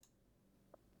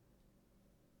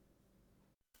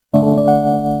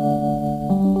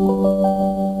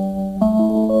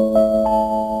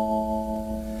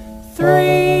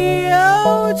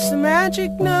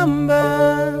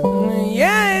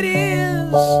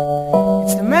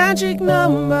It's the magic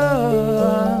number.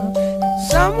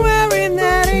 Somewhere in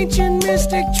that ancient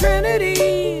mystic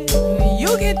trinity,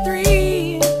 you'll get 3.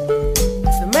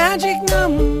 It's the magic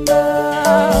number.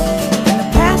 In the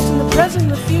past, in the present,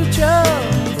 the future,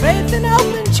 faith and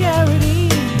hope and charity.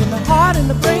 In the heart, in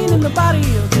the brain, in the body,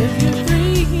 you'll give you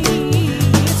 3.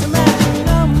 It's a magic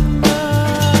number.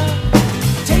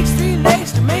 It takes 3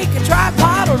 legs to make a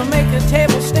tripod or to make a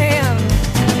table stand.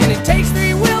 And it takes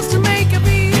 3 wheels to make a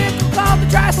vehicle called the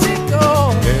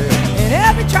tricycle. And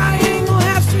every triangle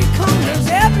has 3 corners.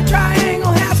 Every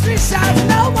triangle has 3 sides.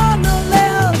 No more, no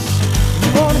less.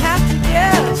 You won't have to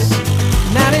guess.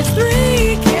 Now there's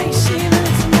 3. Can't you see that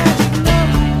it's a magic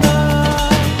number?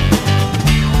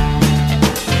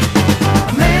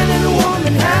 A man and a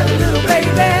woman had a little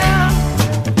baby.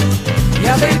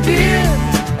 Yeah, they did.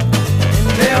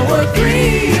 And there were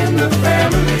 3 in the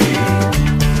family.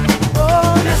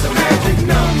 Oh, that's a magic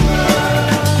number.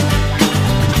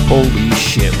 Holy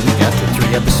shit, we got the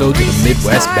 3 episodes of the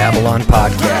Midwest Babylon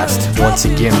podcast. Once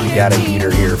again, we got a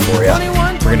heater here for you.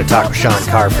 We're going to talk with Sean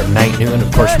Carr from Night Noon.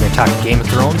 Of course, we're going to talk Game of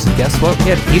Thrones. And guess what? We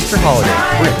had an Easter holiday.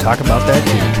 We're going to talk about that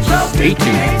too. Stay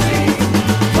tuned.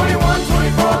 21,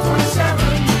 24, 27,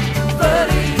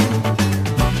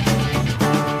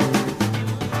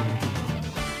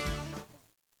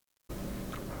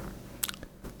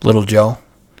 30. Little Joe,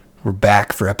 we're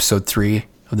back for episode 3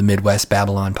 of the Midwest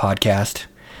Babylon podcast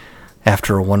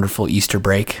after a wonderful Easter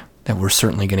break that we're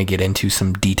certainly going to get into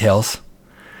some details.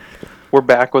 We're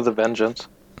back with a vengeance.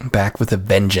 Back with a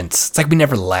vengeance. It's like we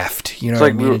never left. You know It's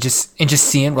what like I mean? And just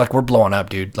seeing, like, we're blowing up,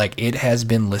 dude. Like, it has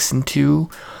been listened to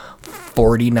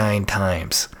 49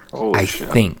 times. Holy I shit.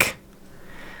 think.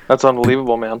 That's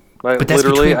unbelievable, man. but that's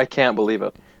Literally, between- I can't believe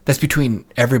it. That's between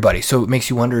everybody. So it makes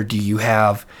you wonder, do you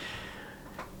have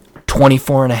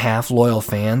 24 and a half loyal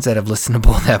fans that have listened to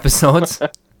both episodes?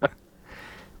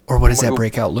 Or what does that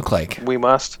breakout look like? We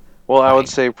must. Well, I would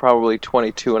say probably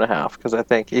 22 and a half, because I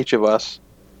think each of us,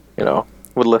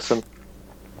 would listen.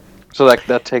 So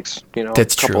that takes,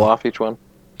 That's a couple true. off each one.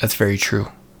 That's very true.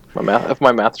 If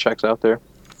my math checks out there.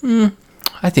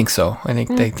 I think so. I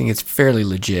think it's fairly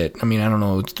legit. I mean, I don't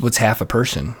know. What's half a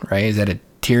person, right? Is that a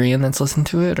Tyrion that's listened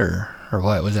to it, or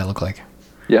what? What does that look like?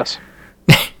 Yes.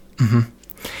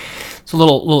 So a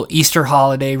little Easter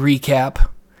holiday recap.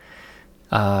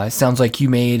 It sounds like you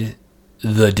made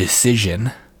the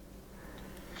decision.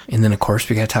 And then, of course,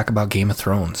 we got to talk about Game of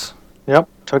Thrones. Yep.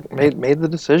 Made the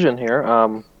decision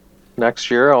here.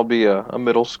 Next year, I'll be a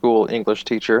middle school English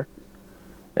teacher.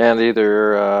 And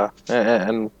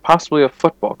and possibly a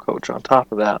football coach on top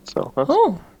of that. So that's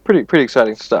pretty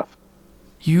exciting stuff.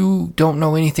 You don't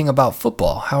know anything about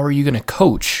football. How are you going to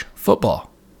coach football?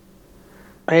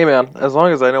 Hey, man, as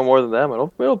long as I know more than them,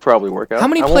 it'll probably work out. How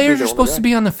many I won't players the are only supposed guy. to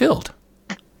be on the field?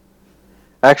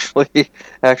 Actually,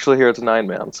 here it's 9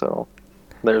 man, so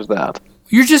there's that.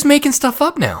 You're just making stuff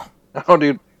up now. Oh,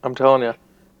 dude, I'm telling you,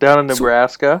 down in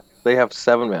Nebraska, they have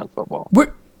 7-man football.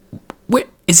 Wait,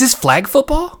 is this flag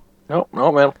football? No,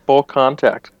 man, full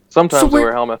contact. Sometimes they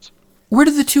wear helmets. Where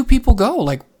did the 2 people go?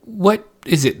 Like, what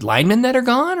is it? Linemen that are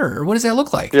gone, or what does that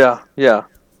look like? Yeah.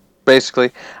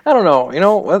 Basically, I don't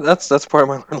know. That's part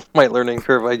of my learning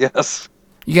curve, I guess.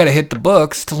 You got to hit the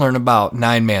books to learn about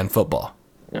 9-man football.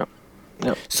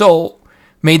 Yep. So,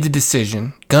 made the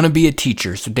decision, gonna be a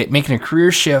teacher. So, making a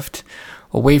career shift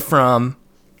away from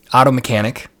auto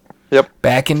mechanic. Yep.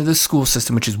 Back into the school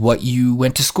system, which is what you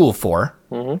went to school for.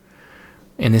 Mm-hmm.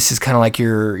 And this is kind of like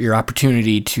your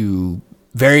opportunity to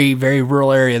very, very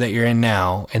rural area that you're in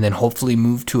now, and then hopefully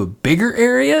move to a bigger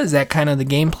area. Is that kind of the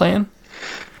game plan?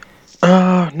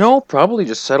 No, probably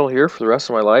just settle here for the rest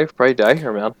of my life. Probably die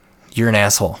here, man. You're an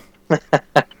asshole.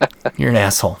 You're an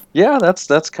asshole. Yeah,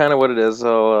 that's kind of what it is.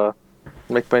 I'll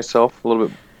make myself a little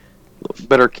bit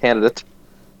better candidate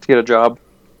to get a job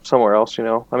somewhere else.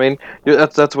 I mean,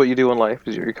 that's what you do in life.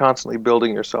 Is you're constantly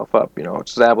building yourself up.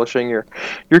 Establishing your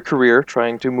career,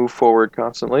 trying to move forward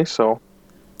constantly. So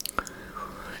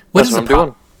that's what I'm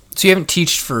doing. So you haven't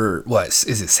teached for what?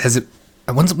 Is this? Has it?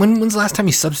 When's the last time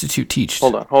you substitute teached?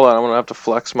 Hold on. I'm gonna have to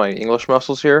flex my English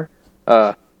muscles here.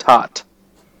 Taught.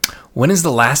 When is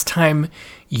the last time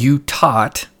you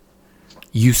taught,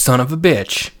 you son of a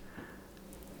bitch,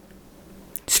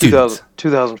 students?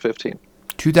 2015.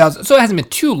 2000. So it hasn't been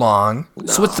too long. No.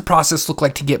 So what's the process look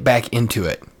like to get back into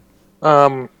it?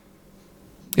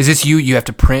 Is this you have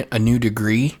to print a new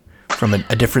degree from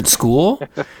a different school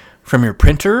from your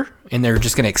printer, and they're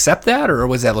just going to accept that, or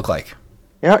what does that look like?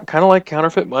 Yeah, kind of like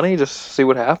counterfeit money. Just see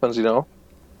what happens,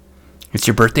 It's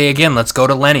your birthday again. Let's go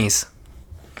to Lenny's.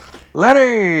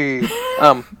 Lenny!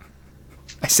 I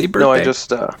say birthday. No, I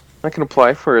just I can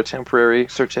apply for a temporary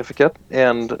certificate,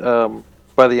 and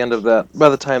by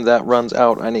the time that runs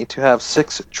out, I need to have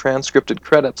 6 transcripted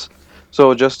credits.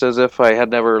 So just as if I had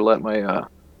never let my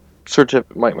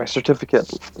my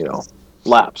certificate,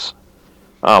 lapse.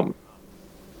 So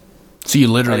you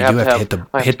literally I'd do have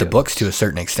to hit the get books to a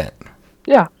certain extent.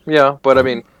 Yeah, but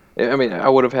I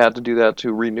would have had to do that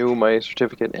to renew my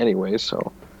certificate anyway.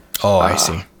 So Oh, I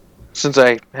see. since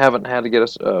I haven't had to get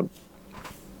a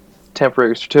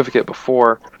temporary certificate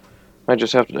before, I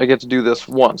get to do this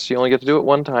once. You only get to do it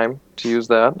one time to use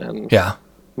that and Yeah.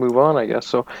 move on, I guess.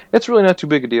 So it's really not too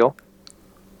big a deal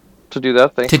to do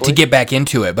that, To thankfully. get back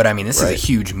into it, but I mean, this is a Right.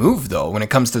 huge move, though, when it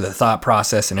comes to the thought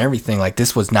process and everything. Like,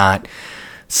 this was not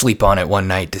sleep on it one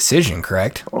night decision,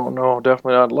 correct? Oh no,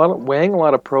 definitely not. Weighing a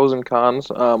lot of pros and cons.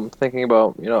 Thinking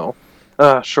about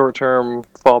short-term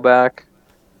fallback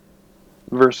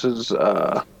versus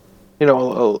a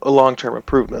long-term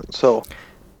improvement. So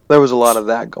there was a lot of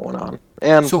that going on.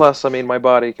 And So- plus, my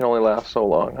body can only last so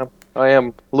long. I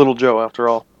am little Joe after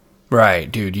all. Right,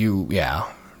 dude.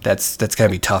 That's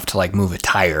gotta be tough to like move a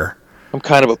tire I'm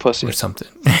kind of a pussy. or something.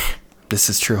 This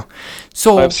is true.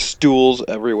 So I have stools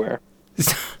everywhere.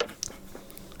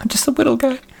 I'm just a little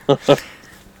guy.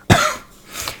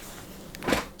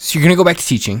 So you're gonna go back to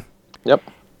teaching. Yep.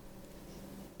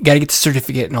 You got to get the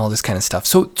certificate and all this kind of stuff.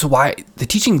 So why the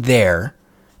teaching there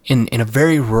in a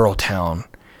very rural town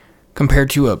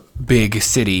compared to a big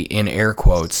city in air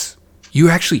quotes, you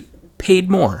actually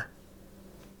paid more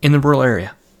in the rural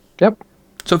area. Yep.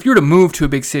 So if you were to move to a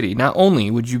big city, not only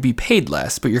would you be paid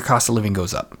less, but your cost of living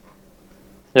goes up.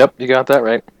 Yep. You got that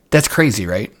right. That's crazy,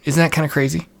 right? Isn't that kind of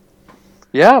crazy?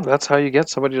 Yeah, that's how you get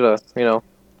somebody to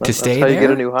To stay That's how you get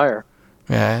there? a new hire.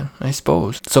 Yeah, I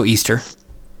suppose. So Easter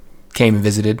came and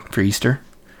visited for Easter.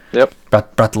 Yep.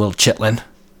 Brought the little chitlin.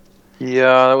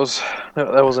 Yeah, that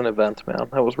was an event, man.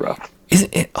 That was rough.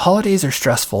 Isn't it? Holidays are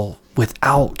stressful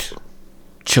without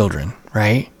children,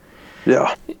 right?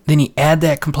 Yeah. Then you add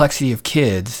that complexity of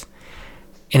kids,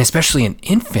 and especially an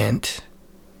infant,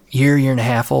 year and a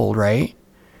half old, right?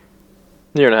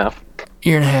 Year and a half.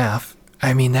 Year and a half.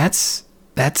 I mean, that's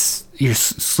your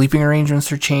sleeping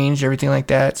arrangements are changed, everything like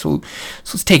that. So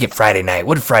let's take it Friday night.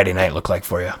 What did Friday night look like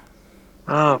for you?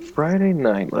 Friday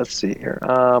night. Let's see here.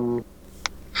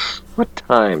 What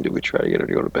time did we try to get her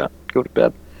to go to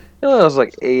bed? It was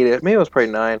like 8. Maybe it was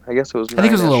probably 9. I guess it was 9. I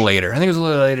think it was a little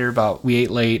later. About we ate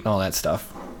late and all that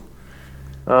stuff.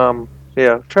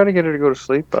 Yeah, tried to get her to go to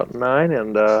sleep about 9,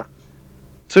 and as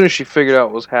soon as she figured out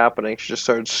what was happening, she just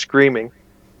started screaming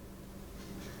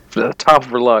at the top of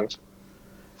her lungs.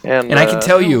 And And I can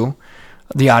tell you,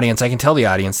 the audience,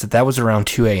 that was around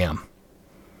 2 a.m.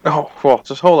 Oh, well,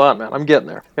 just hold on, man. I'm getting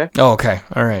there, okay? Oh, okay.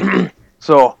 All right.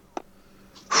 So,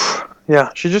 yeah,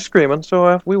 she's just screaming.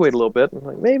 So we wait a little bit, and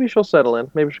like maybe she'll settle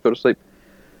in. Maybe she'll go to sleep.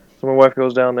 So my wife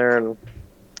goes down there and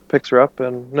picks her up,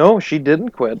 and no, she didn't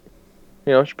quit.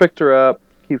 She picked her up,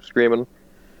 keeps screaming.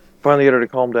 Finally get her to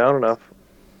calm down enough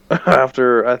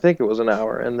after, I think it was an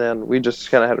hour, and then we just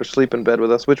kind of had her sleep in bed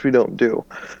with us, which we don't do.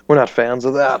 We're not fans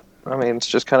of that. I mean, it's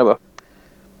just kind of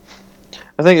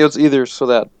I think it was either so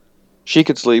that she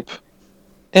could sleep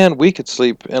and we could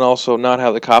sleep and also not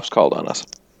have the cops called on us.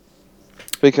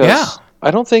 Because Yeah.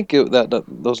 I don't think that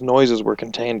those noises were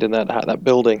contained in that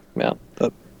building, man.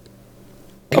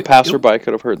 A passerby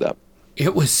could have heard that.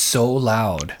 It was so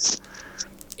loud.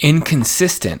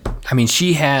 Inconsistent. I mean,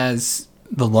 she has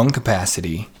the lung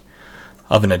capacity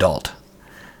of an adult.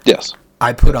 Yes.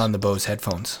 I put on the Bose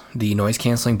headphones, the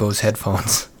noise-canceling Bose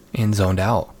headphones, and zoned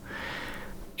out.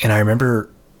 And I remember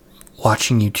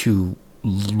watching you two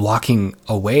walking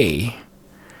away,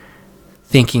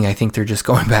 thinking, I think they're just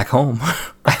going back home.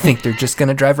 I think they're just going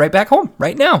to drive right back home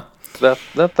right now. That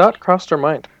thought crossed our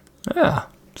mind. Yeah.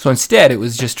 So instead, it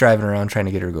was just driving around trying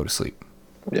to get her to go to sleep.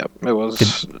 Yep, it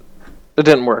was. It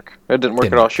didn't work. It didn't work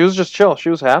at all. She was just chill. She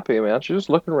was happy, man. She was just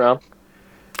looking around.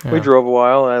 Yeah. We drove a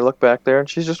while, and I looked back there, and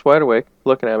she's just wide awake,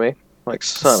 looking at me like,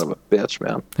 son of a bitch,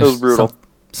 man. It was brutal.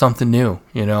 Something new,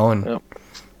 and Yep.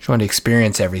 she wanted to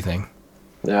experience everything.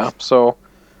 Yeah, so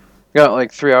got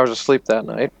like 3 hours of sleep that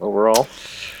night overall.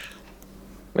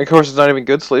 And of course, it's not even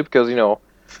good sleep because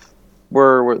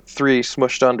we're 3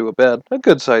 smushed onto a bed, a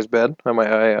good sized bed, I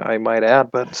might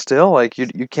add, but still, like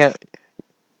you can't,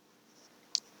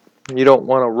 you don't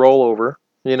want to roll over,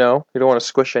 you don't want to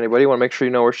squish anybody. You want to make sure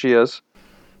you know where she is,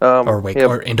 And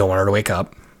don't want her to wake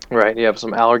up. Right. You have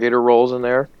some alligator rolls in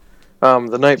there.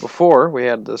 The night before, we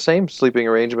had the same sleeping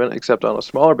arrangement, except on a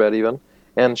smaller bed even,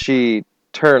 and she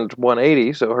turned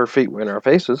 180, so her feet were in our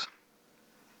faces.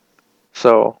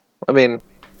 So, I mean,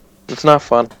 it's not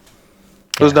fun.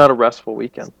 It was not a restful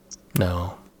weekend.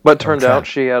 No. But turned out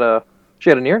she had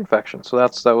an ear infection, so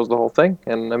that was the whole thing.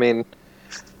 And I mean,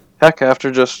 heck,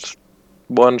 after just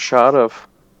one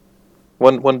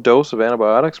dose of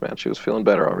antibiotics, man, she was feeling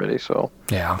better already. So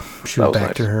yeah, she was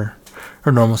back to her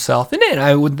normal self. And then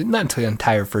I would not until the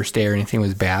entire first day or anything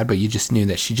was bad, but you just knew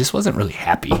that she just wasn't really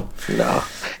happy. No,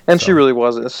 and she really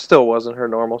wasn't. It still wasn't her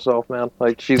normal self, man.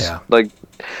 Like she's like,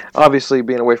 obviously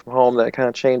being away from home, that kind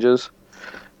of changes,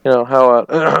 how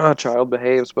a child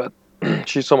behaves. But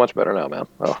she's so much better now, man.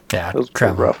 Oh, yeah, it was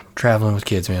rough. Traveling with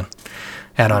kids, man.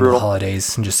 Add on to the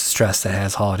holidays and just the stress that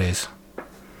has holidays.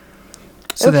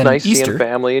 So it's then nice Easter, seeing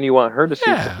family, and you want her to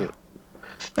see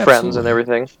friends and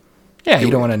everything. Yeah, you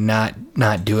don't want to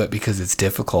not do it because it's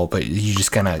difficult, but you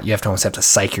just you have to almost have to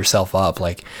psych yourself up.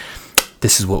 Like,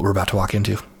 this is what we're about to walk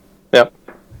into. Yep.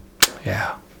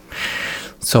 Yeah.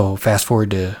 So fast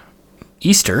forward to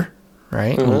Easter,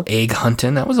 right? A little egg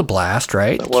hunting. That was a blast,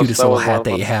 right? The cutest little hat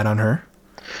that you had on her.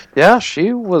 Yeah,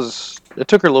 she was. It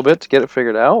took her a little bit to get it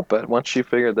figured out, but once she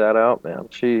figured that out, man,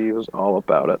 she was all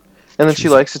about it. And then she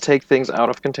likes to take things out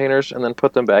of containers and then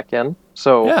put them back in.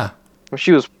 So yeah,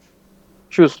 she was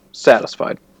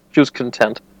satisfied. She was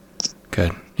content.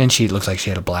 Good. And she looks like she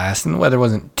had a blast. And the weather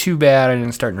wasn't too bad. It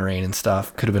didn't start to rain and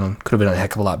stuff. Could have been a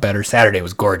heck of a lot better. Saturday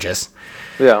was gorgeous.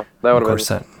 Yeah, that would have been. Of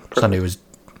course, Sunday was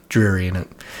dreary and it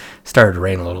started to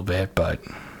rain a little bit. But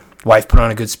wife put on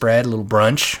a good spread, a little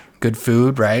brunch, good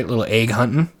food, right? A little egg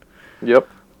hunting. Yep.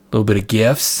 A little bit of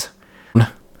gifts.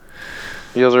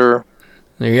 Yes, sir.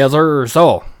 Yes, sir.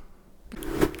 So,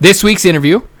 this week's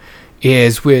interview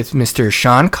is with Mr.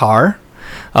 Sean Carr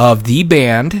of the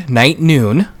band Night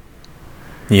Noon.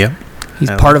 Yep.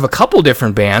 He's part of a couple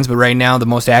different bands, but right now the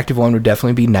most active one would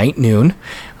definitely be Night Noon,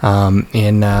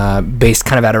 based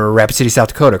kind of out of Rapid City, South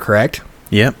Dakota, correct?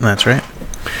 Yep, that's right.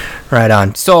 Right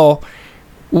on. So,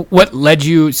 what led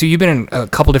you? So you've been in a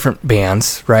couple different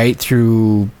bands, right,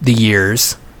 through the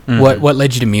years. Mm-hmm. What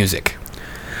led you to music?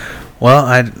 Well,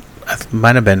 I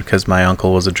might have been because my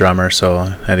uncle was a drummer,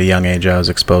 so at a young age I was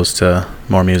exposed to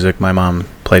more music. My mom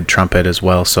played trumpet as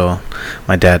well, so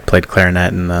my dad played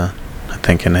clarinet I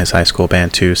think in his high school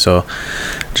band too. So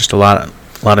just a lot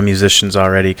of musicians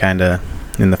already kind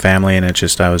of in the family, and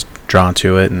I was drawn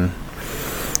to it, and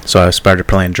so I started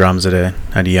playing drums at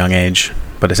a young age.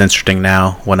 But it's interesting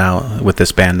now with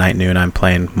this band Night Noon, I'm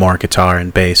playing more guitar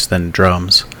and bass than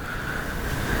drums.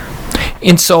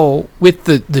 And so with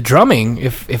the drumming,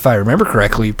 if I remember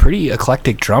correctly, pretty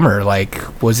eclectic drummer.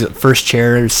 Like, was it first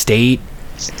chair, state,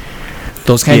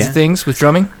 those kinds of things with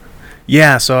drumming?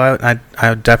 Yeah, so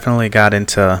I definitely got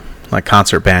into like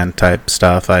concert band type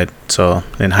stuff. So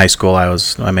in high school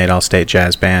I made all state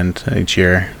jazz band each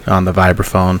year on the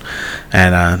vibraphone,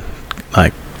 and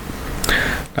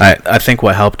I think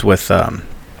what helped with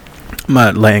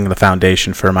laying the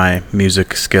foundation for my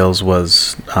music skills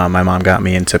was my mom got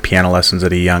me into piano lessons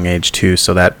at a young age too,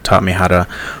 so that taught me how to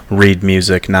read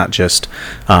music, not just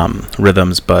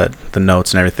rhythms but the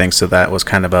notes and everything. So that was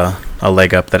kind of a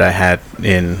leg up that I had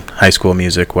in high school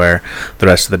music, where the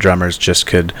rest of the drummers just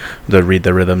could read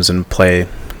the rhythms and play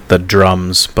the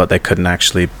drums, but they couldn't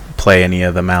actually play any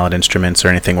of the mallet instruments or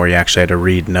anything where you actually had to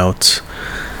read notes.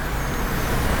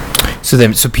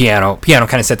 So piano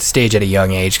kind of set the stage at a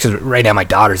young age, because right now my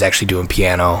daughter's actually doing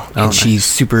piano, and she's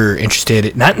super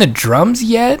interested, not in the drums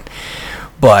yet,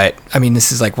 but I mean,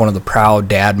 this is like one of the proud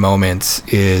dad moments.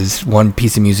 Is one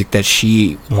piece of music that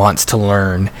she wants to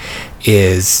learn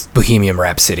is Bohemian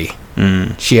Rhapsody.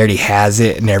 She already has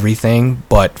it and everything,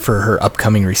 but for her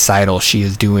upcoming recital, she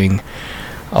is doing,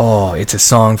 it's a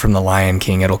song from The Lion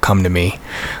King, It'll Come to Me.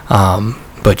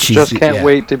 But she just can't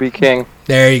wait to be king.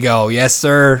 There you go. Yes,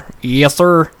 sir. Yes,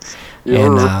 sir.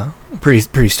 Yeah. And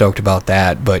pretty stoked about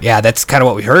that. But yeah, that's kind of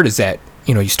what we heard, is that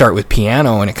you start with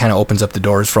piano and it kind of opens up the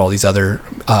doors for all these other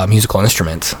musical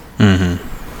instruments. Mm-hmm.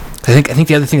 I think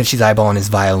the other thing that she's eyeballing is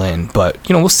violin, but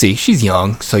we'll see. She's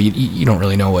young, so you don't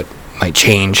really know what might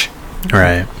change.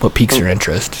 Right. What piques her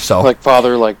interest. So like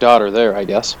father, like daughter, there, I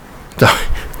guess.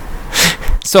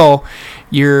 So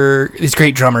you're this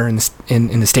great drummer in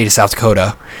the state of South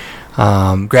Dakota.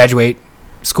 Graduate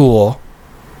school,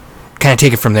 kind of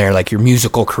take it from there, like your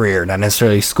musical career, not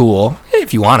necessarily school.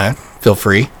 If you want to, feel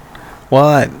free.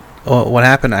 Well, what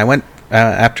happened, I went,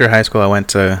 after high school, I went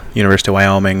to University of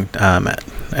Wyoming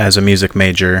as a music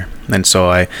major, and so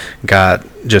I got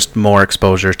just more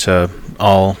exposure to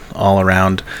all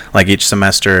around. Like each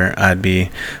semester, I'd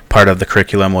be part of the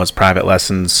curriculum was private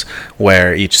lessons,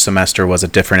 where each semester was a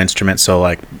different instrument. So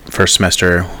like first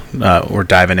semester, we're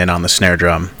diving in on the snare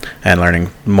drum and learning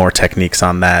more techniques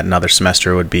on that. Another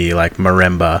semester would be like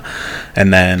marimba,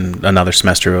 and then another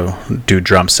semester we'll do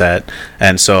drum set.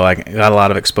 And so I got a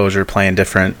lot of exposure playing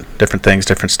different things,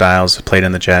 different styles. I played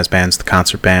in the jazz bands, the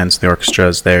concert bands, the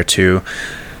orchestras there too.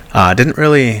 Didn't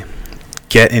really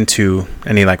get into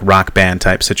any like rock band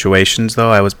type situations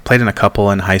though. I played in a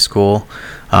couple in high school.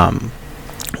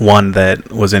 One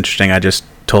that was interesting, I just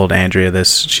told Andrea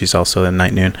this, she's also in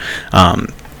Night Noon,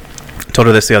 told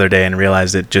her this the other day and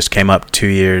realized it just came up 2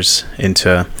 years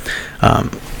into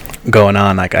going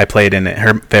on. Like I played in it,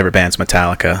 her favorite band's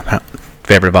Metallica,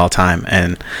 favorite of all time,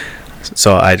 and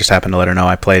so I just happened to let her know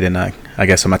I played in a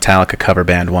Metallica cover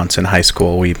band once in high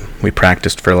school. We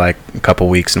practiced for like a couple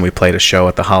weeks and we played a show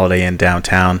at the Holiday Inn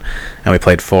downtown, and we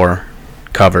played 4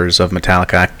 covers of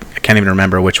Metallica. I can't even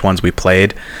remember which ones we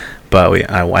played, but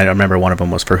I remember one of them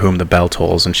was For Whom the Bell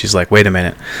Tolls, and she's like, wait a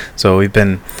minute, so we've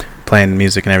been playing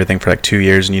music and everything for like 2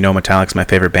 years, and you know Metallica's my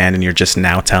favorite band, and you're just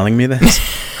now telling me this?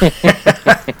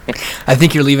 I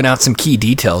think you're leaving out some key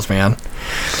details, man.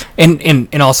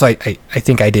 And also I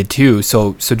think I did too.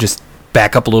 So just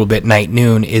back up a little bit. Night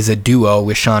Noon is a duo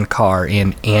with Sean Carr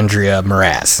and Andrea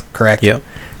Mraz, correct? Yep,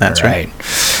 that's right.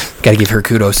 Got to give her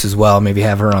kudos as well. Maybe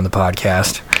have her on the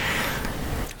podcast.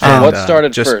 And what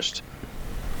started first?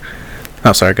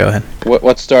 Oh, sorry, go ahead.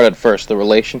 What started first, the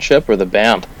relationship or the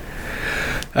band?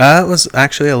 It was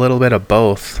actually a little bit of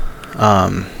both.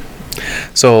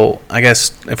 So I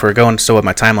guess if we're going still with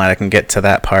my timeline, I can get to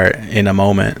that part in a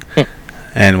moment,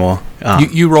 and we'll.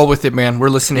 You roll with it, man. We're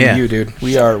listening to you, dude.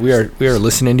 We are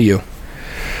listening to you.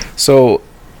 So,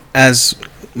 as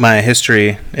my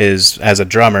history is as a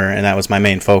drummer, and that was my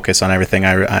main focus on everything.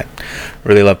 I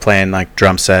really love playing like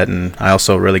drum set, and I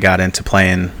also really got into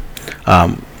playing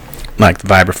like the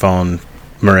vibraphone,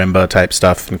 marimba type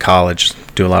stuff in college.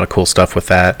 Do a lot of cool stuff with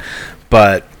that.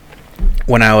 But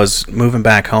when I was moving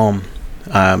back home,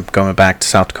 going back to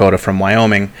South Dakota from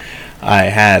Wyoming, I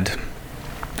had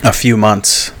a few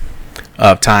months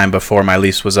of time before my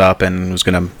lease was up and was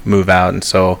going to move out. And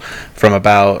so from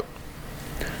about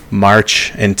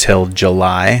March until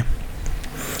July,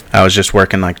 I was just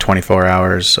working like 24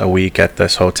 hours a week at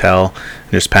this hotel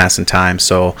and just passing time.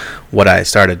 So what I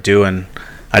started doing,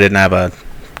 I didn't have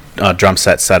a drum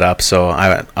set up, so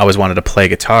I always wanted to play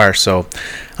guitar. So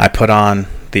I put on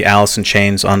the Alice in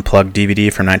Chains Unplugged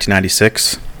DVD from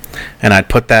 1996, and I'd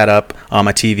put that up on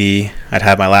my TV. I'd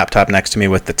have my laptop next to me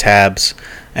with the tabs,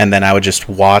 and then I would just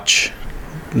watch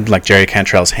like Jerry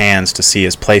Cantrell's hands to see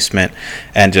his placement,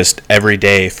 and just every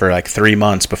day for like 3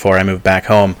 months before I moved back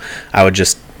home, I would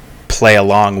just play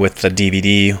along with the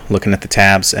DVD, looking at the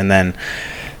tabs. And then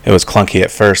it was clunky at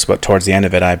first, but towards the end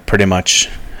of it, I pretty much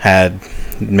had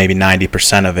maybe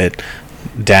 90% of it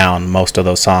down. Most of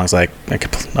those songs, like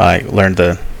I learned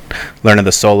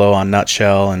the solo on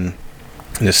Nutshell and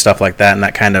just stuff like that, and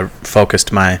that kind of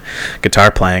focused my guitar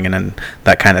playing, and then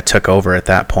that kind of took over at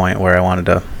that point where I wanted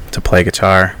to play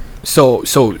guitar. So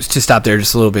to stop there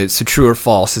just a little bit, so true or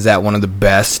false, is that one of the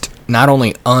best, not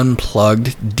only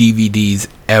unplugged DVDs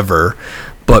ever,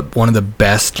 but one of the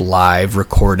best live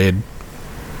recorded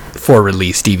for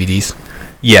release DVDs?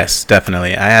 Yes,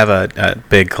 definitely. I have a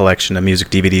big collection of music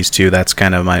DVDs too. That's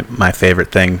kind of my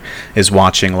favorite thing, is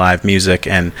watching live music,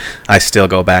 and I still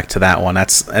go back to that one.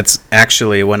 That's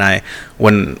actually when I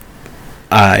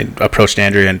approached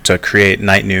Andrea to create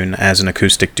Night Noon as an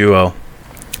acoustic duo.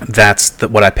 That's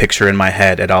what I picture in my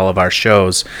head at all of our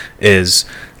shows, is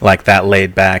like that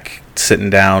laid back,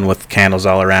 sitting down with candles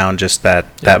all around, just that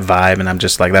vibe. And I'm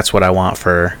just like, that's what I want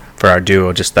for our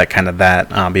duo, just that kind of that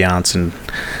ambiance and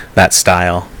that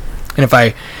style. And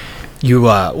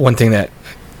one thing that,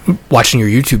 watching your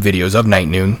YouTube videos of Night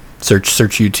Noon, search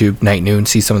YouTube Night Noon,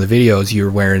 see some of the videos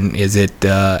you're wearing. Is it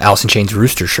Alice in Chains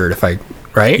Rooster shirt?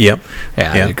 Right? Yep.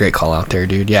 Yeah, great call out there,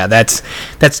 dude. Yeah, that's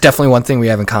definitely one thing we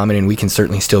have in common, and we can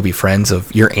certainly still be friends.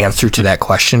 Of your answer to that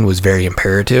question was very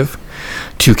imperative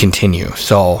to continue.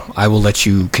 So I will let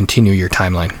you continue your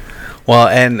timeline. Well,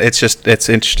 and it's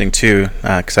interesting too,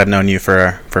 because I've known you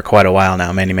for quite a while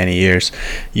now, many years.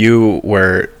 You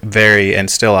were very, and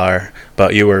still are,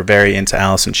 but you were very into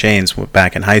Alice in Chains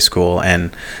back in high school,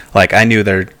 and like I knew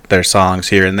their songs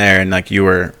here and there, and like you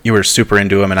were super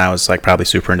into them, and I was like probably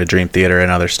super into Dream Theater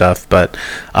and other stuff. But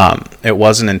it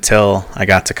wasn't until I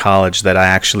got to college that I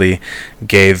actually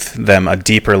gave them a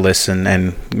deeper listen,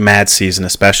 and Mad Season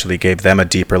especially gave them a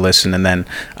deeper listen. And then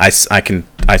I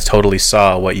totally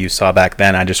saw what you saw back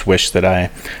then. I just wish that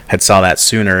I had saw that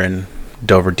sooner and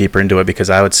dove deeper into it, because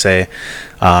I would say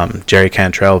Jerry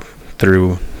Cantrell,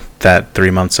 through that 3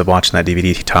 months of watching that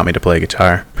DVD, he taught me to play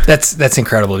guitar. That's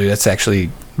incredible, dude. That's actually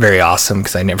very awesome,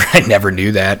 because I never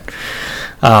knew that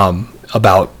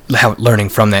about how learning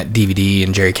from that DVD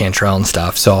and Jerry Cantrell and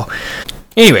stuff. So,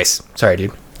 anyways, sorry,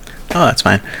 dude. Oh, that's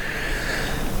fine.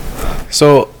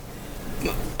 So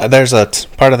there's a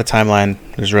part of the timeline.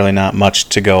 There's really not much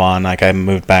to go on. Like, I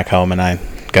moved back home and I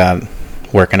got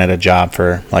working at a job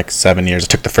for like 7 years. I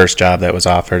took the first job that was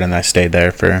offered and I stayed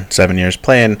there for 7 years,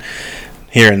 playing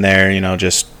here and there,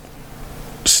 just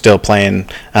still playing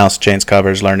Alice in Chains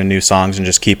covers, learning new songs, and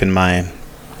just keeping my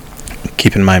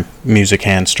music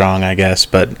hand strong, I guess.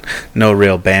 But no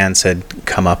real bands had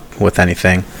come up with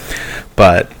anything.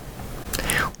 But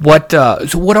what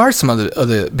are some of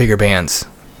the bigger bands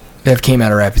that have came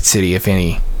out of Rapid City, if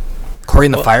any? Corey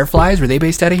and the Fireflies, were they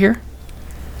based out of here?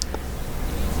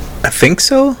 I think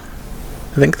so.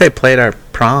 I think they played our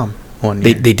prom one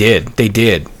year. They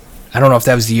did. I don't know if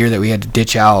that was the year that we had to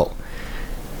ditch out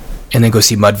and then go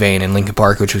see Mudvayne in Lincoln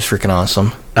Park, which was freaking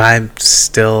awesome. I'm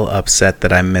still upset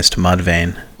that I missed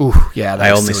Mudvayne. Ooh, yeah.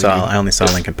 I only saw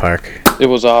Lincoln Park. It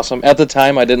was awesome. At the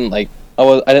time, I didn't love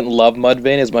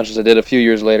Mudvayne as much as I did a few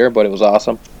years later, but it was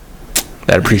awesome.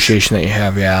 That appreciation that you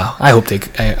have, yeah. I hope they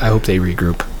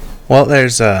regroup. Well,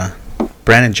 there's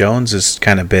Brandon Jones is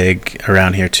kind of big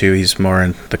around here too. He's more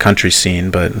in the country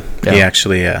scene, but he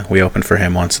actually we opened for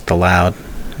him once at the Loud,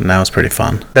 and that was pretty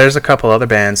fun. There's a couple other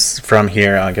bands from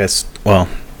here, I guess. Well,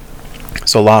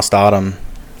 so Lost Autumn,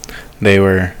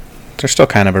 they're still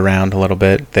kind of around a little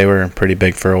bit. They were pretty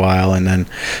big for a while, and then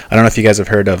I don't know if you guys have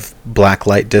heard of Black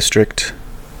Light District.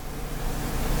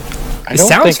 It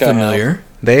sounds familiar.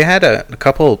 They had a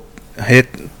couple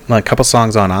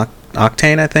songs on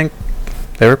Octane, I think.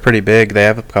 They were pretty big. They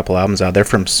have a couple albums out. They're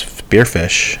from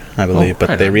Spearfish, I believe,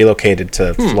 but they relocated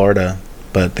to Florida.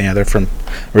 But yeah, they're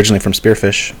originally from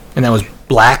Spearfish. And that was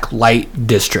Black Light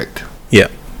District. Yeah.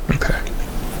 Okay.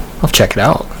 I'll check it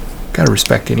out. Gotta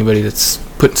respect anybody that's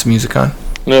putting some music on.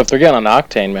 No, if they're getting on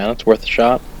Octane, man, it's worth a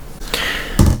shot.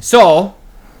 So,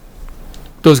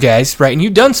 those guys, right? And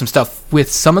you've done some stuff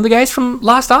with some of the guys from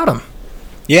Lost Autumn.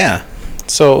 Yeah.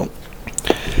 So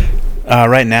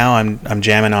right now I'm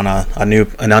jamming on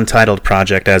an untitled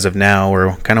project as of now.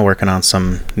 We're kind of working on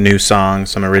some new songs,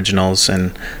 some originals,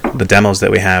 and the demos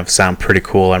that we have sound pretty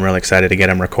cool. I'm really excited to get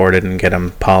them recorded and get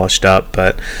them polished up.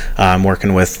 But I'm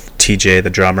working with TJ, the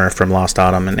drummer from Lost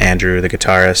Autumn, and Andrew, the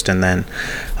guitarist, and then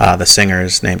the singer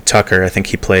is named Tucker. I think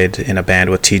he played in a band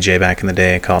with TJ back in the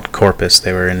day called Corpus.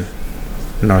 They were in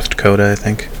North Dakota, I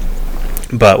think.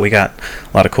 But we got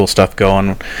a lot of cool stuff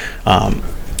going.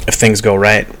 If things go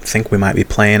right, I think we might be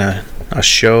playing a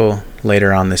show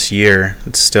later on this year.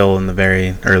 It's still in the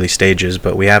very early stages,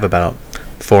 but we have about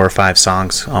 4 or 5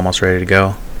 songs almost ready to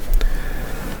go.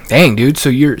 Dang, dude! So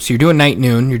you're doing Night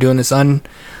Noon. You're doing this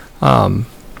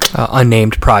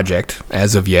unnamed project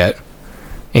as of yet.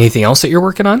 Anything else that you're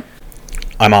working on?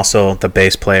 I'm also the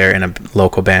bass player in a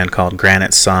local band called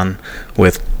Granite Sun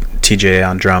with TJ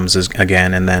on drums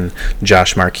again, and then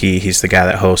Josh Marquis. He's the guy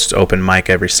that hosts open mic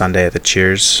every Sunday at the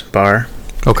Cheers bar.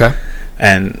 Okay.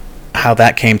 And how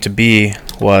that came to be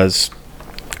was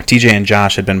TJ and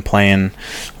Josh had been playing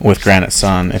with Granite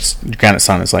Sun. Granite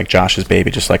Sun is like Josh's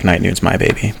baby, just like Night Noon's my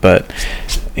baby. But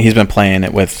he's been playing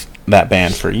it with that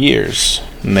band for years,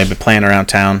 and they've been playing around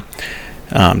town,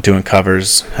 doing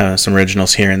covers, some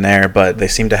originals here and there. But they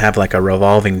seem to have like a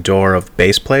revolving door of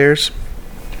bass players.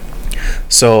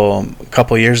 So a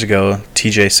couple years ago,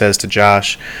 TJ says to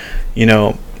Josh, I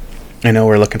know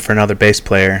we're looking for another bass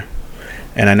player,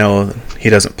 and I know he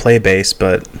doesn't play bass,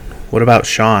 but what about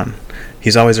Sean?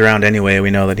 He's always around anyway.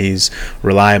 We know that he's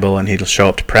reliable and he'll show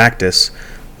up to practice.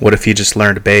 What if he just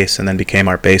learned bass and then became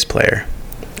our bass player?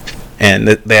 And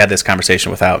they had this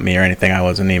conversation without me or anything. I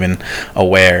wasn't even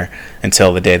aware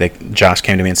until the day that Josh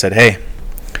came to me and said, "Hey,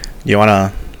 you want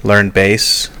to learn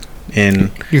bass?"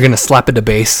 You're gonna slap into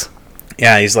bass.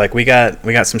 Yeah, he's like, we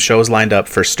got some shows lined up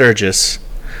for Sturgis,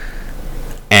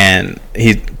 and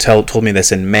he told me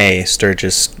this in May.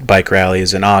 Sturgis bike rally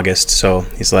is in August, so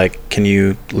he's like, can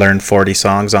you learn 40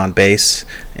 songs on bass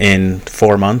in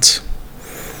 4 months?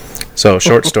 So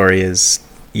short story is,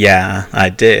 yeah, I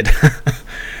did.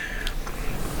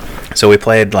 So we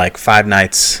played like 5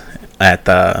 nights at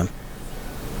the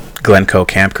Glencoe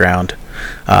campground.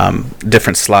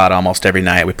 Different slot almost every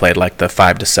night. We played like the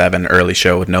 5 to 7 early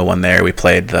show with no one there. We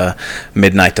played the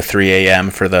midnight to 3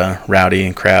 a.m. for the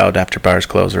rowdy crowd after bars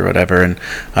close or whatever. And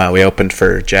we opened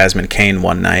for Jasmine Cain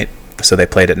one night. So they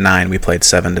played at 9. We played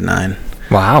 7 to 9.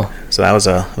 Wow. So that was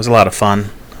a lot of fun.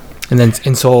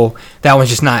 And so that one's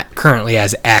just not currently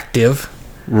as active.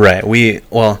 Right. We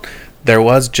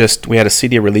had a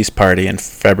CD release party in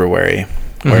February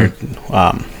where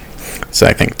so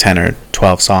I think 10 or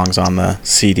 12 songs on the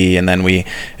CD, and then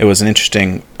it was an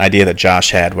interesting idea that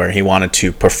Josh had where he wanted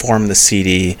to perform the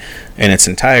CD in its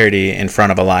entirety in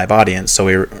front of a live audience. So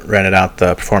we rented out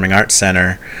the Performing Arts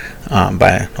Center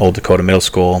by Old Dakota Middle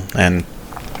School, and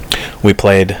we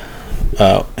played.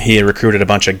 He had recruited a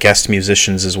bunch of guest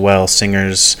musicians as well,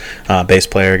 singers, bass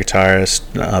player, guitarist,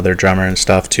 other drummer and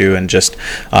stuff too, and just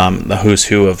the who's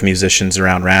who of musicians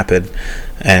around Rapid.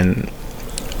 And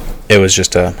it was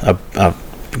just a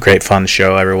great fun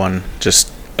show. Everyone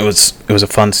just it was a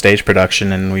fun stage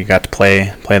production, and we got to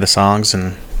play the songs,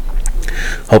 and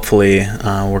hopefully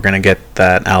we're gonna get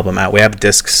that album out. We have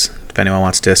discs. If anyone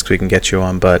wants discs, we can get you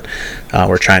one, but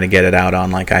we're trying to get it out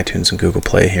on like iTunes and Google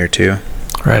Play here too.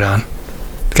 Right on.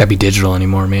 It's gotta be digital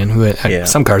anymore, man.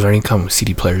 Some cars aren't even coming with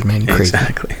CD players, man. You're crazy.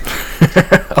 Exactly.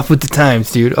 Up with the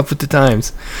times, dude. Up with the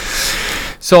times.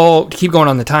 So to keep going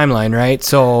on the timeline, right?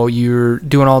 So you're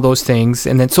doing all those things,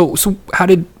 and then so how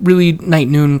did really Night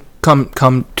Noon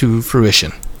come to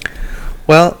fruition?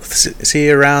 Well,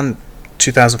 see, around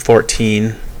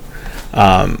 2014,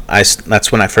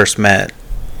 that's when I first met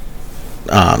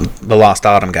the Lost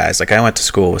Autumn guys. Like, I went to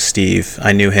school with Steve.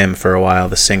 I knew him for a while,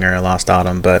 the singer of Lost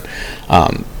Autumn, but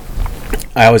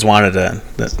I always wanted to,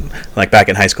 like back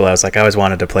in high school, I always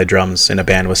wanted to play drums in a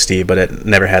band with Steve, but it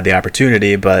never had the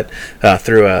opportunity. But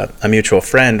through a mutual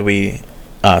friend,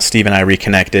 Steve and I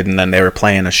reconnected, and then they were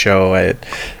playing a show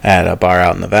at a bar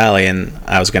out in the valley, and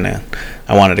I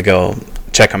wanted to go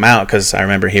check them out because I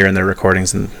remember hearing their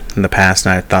recordings in the past,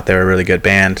 and I thought they were a really good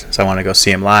band, so I wanted to go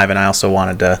see them live. And I also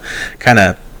wanted to kind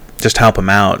of just help them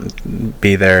out,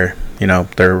 be their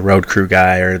road crew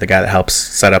guy, or the guy that helps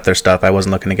set up their stuff. I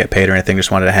wasn't looking to get paid or anything,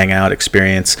 just wanted to hang out,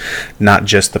 experience not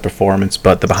just the performance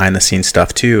but the behind the scenes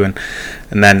stuff too.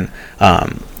 And then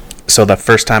so the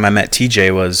first time I met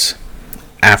TJ was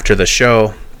after the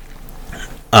show.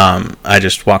 I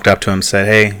just walked up to him and said,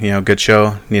 "Hey, good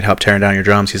show. Need help tearing down your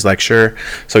drums?" He's like, "Sure."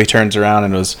 So he turns around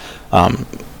and was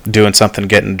doing something,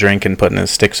 getting a drink and putting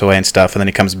his sticks away and stuff. And then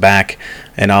he comes back,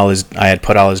 and I had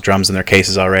put all his drums in their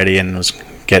cases already and was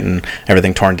getting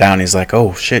everything torn down. He's like,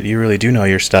 "Oh shit, you really do know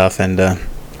your stuff." And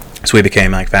so we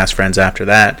became like fast friends after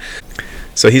that.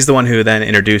 So he's the one who then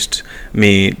introduced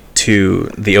me to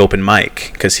the open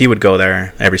mic, because he would go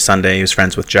there every Sunday. He was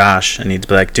friends with Josh, and he'd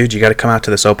be like, "Dude, you got to come out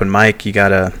to this open mic. You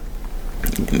gotta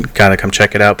come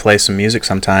check it out, play some music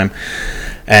sometime."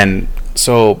 And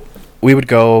so we would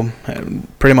go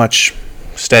pretty much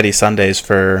steady Sundays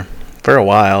for a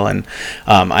while, and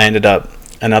I ended up,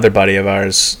 another buddy of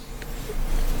ours,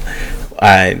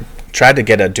 I tried to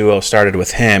get a duo started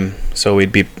with him, so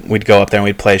we'd go up there and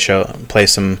we'd play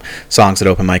some songs at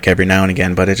open mic every now and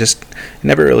again, but it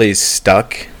never really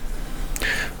stuck.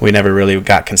 We never really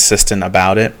got consistent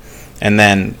about it. And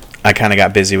then I kind of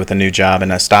got busy with a new job,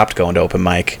 and I stopped going to open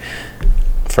mic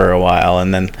for a while.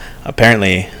 And then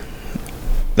apparently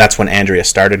that's when Andrea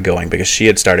started going, because she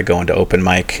had started going to open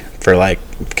mic for like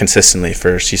consistently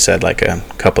for, she said, like a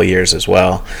couple years as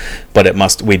well. But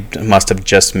we must have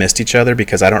just missed each other,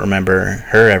 because I don't remember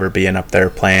her ever being up there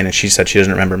playing, and she said she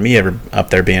doesn't remember me ever up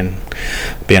there being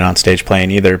on stage playing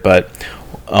either. But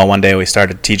one day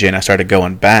TJ and I started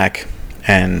going back,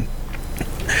 and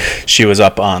she was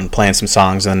up on playing some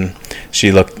songs, and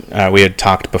she looked, we had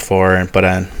talked before, but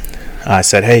I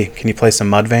said, "Hey, can you play some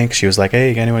Mudvayne?" She was like,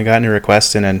 "Hey, anyone got any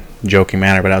requests?" in a joking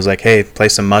manner, but I was like, "Hey, play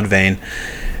some Mudvayne."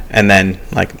 And then,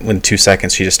 like, in 2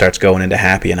 seconds, she just starts going into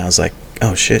Happy, and I was like,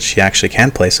 "Oh shit, she actually can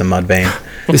play some Mudvayne."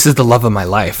 This is the love of my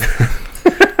life.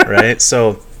 Right?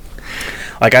 So,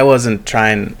 like, I wasn't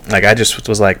trying, like, I just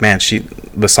was like, man,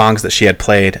 the songs that she had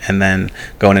played, and then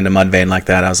going into Mudvayne like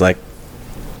that, I was like,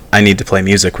 I need to play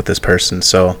music with this person.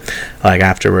 So, like,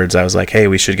 afterwards, I was like, "Hey,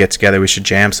 we should get together, we should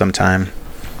jam sometime."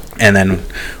 And then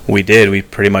we did. We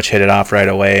pretty much hit it off right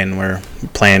away, and we're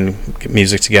playing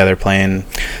music together,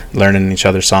 learning each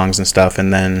other's songs and stuff.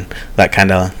 And then that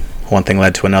kind of, one thing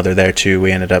led to another there too.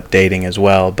 We ended up dating as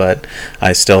well, but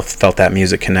I still felt that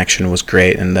music connection was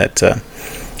great, and that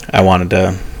I wanted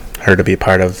her to be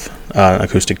part of an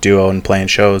acoustic duo and playing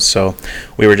shows. So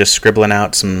we were just scribbling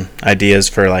out some ideas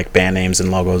for like band names and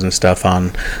logos and stuff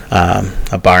on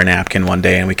a bar napkin one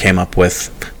day, and we came up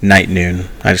with Night Noon.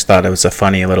 I just thought it was a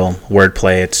funny little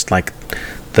wordplay. It's like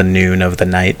the noon of the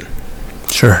night.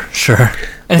 Sure.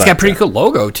 And it's got a pretty cool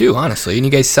logo too, honestly. And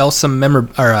you guys sell some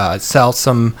sell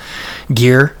some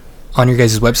gear on your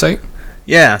guys' website?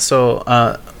 Yeah,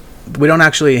 so we don't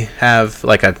actually have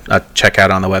like a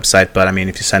checkout on the website, but I mean,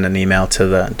 if you send an email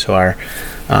to our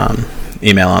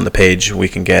email on the page, we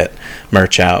can get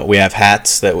merch out. We have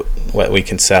hats that we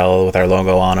can sell with our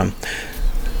logo on them.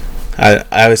 I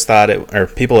always thought or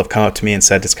people have come up to me and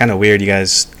said, it's kind of weird you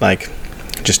guys like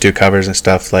just do covers and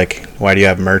stuff, like why do you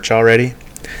have merch already?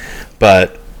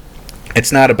 But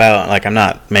it's not about, like, I'm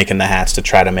not making the hats to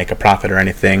try to make a profit or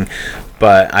anything,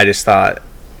 but I just thought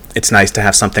it's nice to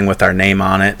have something with our name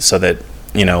on it, so that,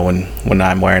 you know, when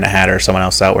I'm wearing a hat or someone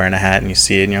else out wearing a hat and you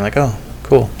see it and you're like, oh,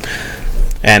 cool.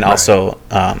 And also,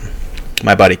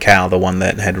 my buddy Cal, the one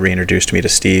that had reintroduced me to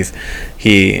Steve,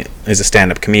 he is a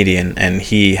stand-up comedian, and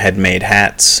he had made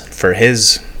hats for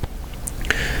his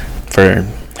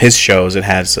shows. It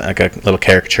has like a little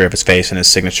caricature of his face and his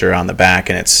signature on the back,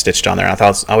 and it's stitched on there.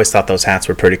 I always thought those hats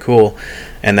were pretty cool,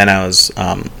 and then I was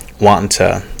wanting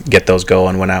to get those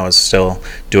going when I was still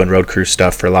doing road crew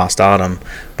stuff for Lost Autumn,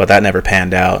 but that never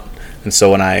panned out. And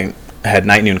so when I had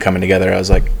Night Noon coming together, I was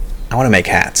like, I want to make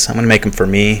hats. I'm going to make them for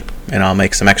me, and I'll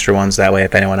make some extra ones that way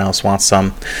if anyone else wants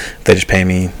some. They just pay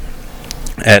me.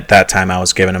 At that time, I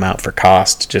was giving them out for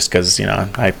cost just because, you know,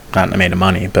 I made the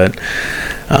money. But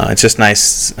it's just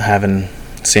nice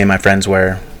seeing my friends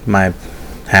wear my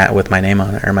hat with my name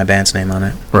on it, or my band's name on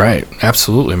it. Right.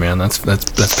 Absolutely, man. That's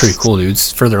pretty cool, dude.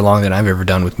 It's further along than I've ever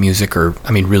done with music, or,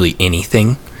 I mean, really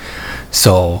anything.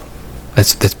 So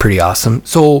that's pretty awesome.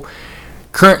 So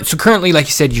currently, like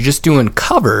you said, you're just doing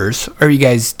covers. Are you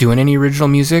guys doing any original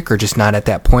music, or just not at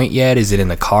that point yet? Is it in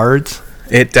the cards?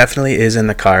 It definitely is in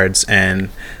the cards. And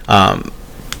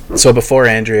so before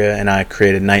Andrea and I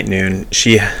created Night Noon,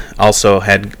 she also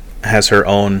has her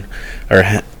own,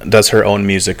 or does her own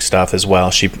music stuff as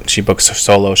well. She books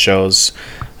solo shows,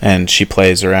 and she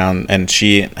plays around, and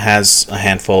she has a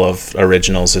handful of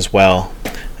originals as well.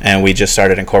 And we just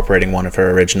started incorporating one of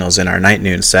her originals in our Night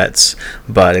Noon sets,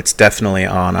 but it's definitely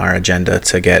on our agenda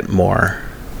to get more,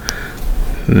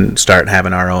 start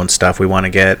having our own stuff. We want to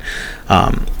get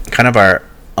kind of our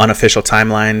unofficial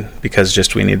timeline, because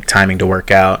just we need timing to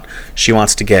work out. She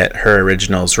wants to get her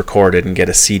originals recorded and get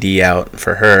a CD out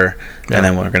for her, and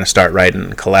then we're going to start writing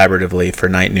collaboratively for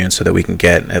Night Noon so that we can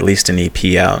get at least an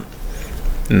EP out,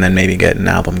 and then maybe get an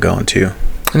album going too.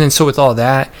 And then, so with all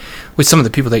that, with some of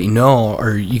the people that you know,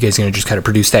 are you guys going to just kind of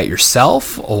produce that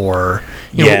yourself, or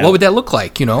you know, what would that look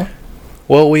like? You know,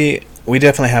 well, we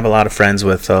definitely have a lot of friends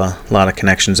with a lot of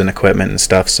connections and equipment and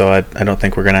stuff. So I don't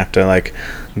think we're gonna have to like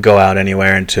go out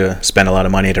anywhere and to spend a lot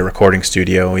of money at a recording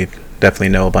studio. We definitely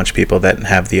know a bunch of people that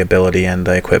have the ability and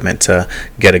the equipment to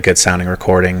get a good sounding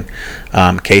recording.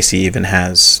 Casey even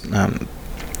has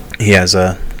he has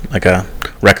a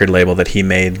record label that he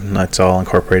made that's all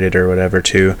incorporated or whatever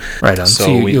too. Right on.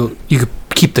 So you could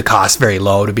keep the cost very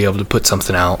low to be able to put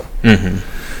something out.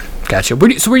 Mm-hmm. Gotcha. Where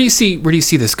do you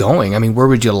see this going? I mean, where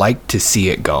would you like to see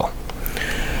it go?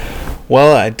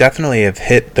 Well, I definitely have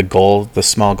hit the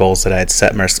small goals that I had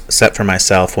set for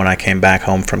myself when I came back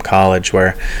home from college,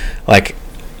 where like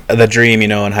the dream, you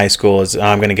know, in high school is,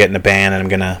 I'm going to get in a band and I'm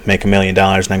going to make $1 million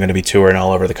and I'm going to be touring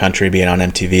all over the country, being on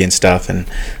MTV and stuff. And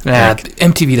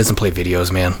MTV doesn't play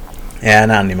videos, man. Yeah,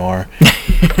 not anymore.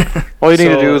 All you need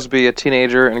to do is be a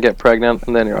teenager and get pregnant,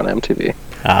 and then you're on MTV.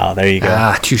 Oh, there you go.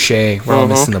 Ah, touche. We're all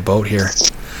missing the boat here.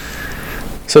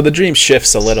 So the dream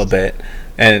shifts a little bit.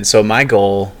 And so my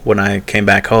goal when I came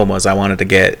back home was I wanted to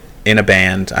get in a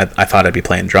band. I thought I'd be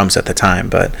playing drums at the time,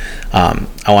 but I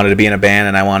wanted to be in a band,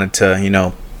 and I wanted to, you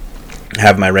know,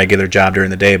 have my regular job during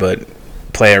the day, but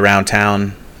play around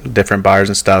town, different bars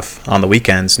and stuff on the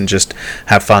weekends, and just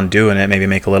have fun doing it, maybe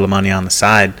make a little money on the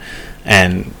side.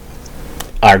 And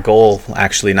our goal,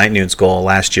 actually Night Noon's goal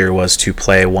last year, was to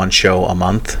play one show a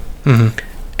month. Mm-hmm.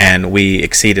 And we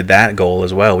exceeded that goal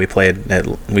as well. We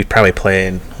probably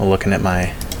played, looking at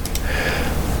my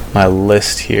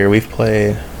list here, we've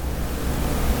played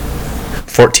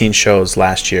 14 shows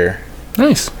last year.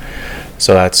 Nice.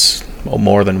 So that's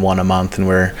more than one a month, and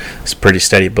we're pretty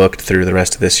steady booked through the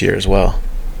rest of this year as well.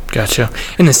 Gotcha.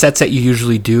 And the sets that you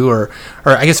usually do, or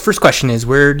I guess first question is,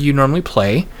 where do you normally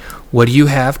play? What do you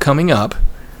have coming up?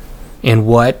 And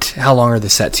how long are the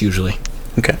sets usually?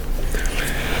 Okay.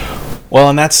 Well,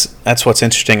 and that's what's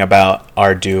interesting about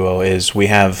our duo is we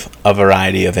have a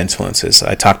variety of influences.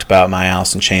 I talked about my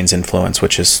Alice in Chains influence,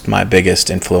 which is my biggest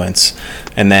influence.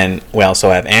 And then we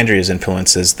also have Andrea's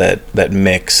influences that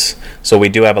mix. So we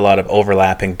do have a lot of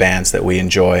overlapping bands that we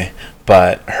enjoy,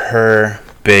 but her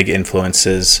big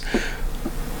influences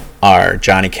are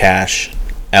Johnny Cash,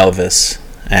 Elvis,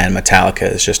 and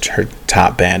Metallica is just her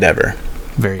top band ever.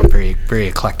 Very, very, very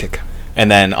eclectic.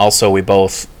 And then also we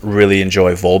both really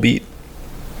enjoy Volbeat.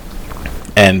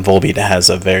 and Volbeat has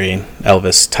a very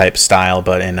Elvis type style,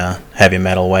 but in a heavy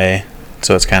metal way.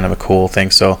 So it's kind of a cool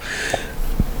thing. So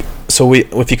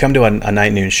if you come to a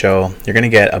Night Noon show, you're going to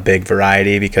get a big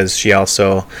variety, because she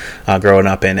also, growing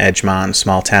up in Edgemont,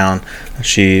 small town,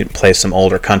 she plays some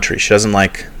older country. She doesn't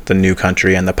like the new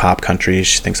country and the pop country.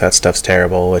 She thinks that stuff's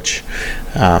terrible, which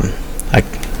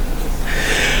I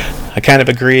kind of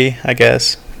agree, I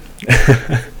guess.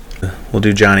 We'll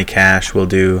do Johnny Cash. We'll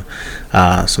do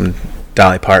some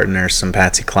Dolly Parton or some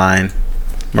Patsy Cline,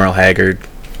 Merle Haggard,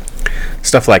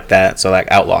 stuff like that. So like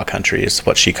outlaw country is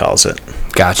what she calls it.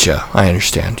 Gotcha. I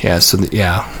understand. Yeah. So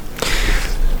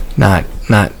not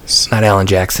Alan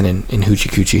Jackson in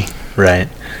Hoochie Coochie. Right.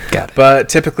 Got it. But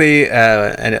typically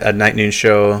a Night Noon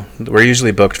show, we're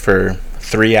usually booked for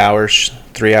 3 hours,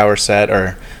 3-hour set,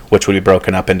 or which would be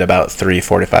broken up into about 3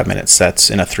 45-minute sets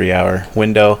in a 3-hour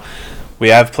window. We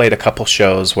have played a couple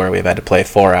shows where we've had to play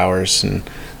 4 hours, and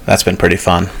that's been pretty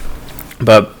fun.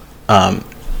 But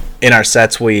in our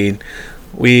sets, because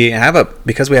we have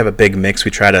a big mix,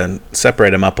 we try to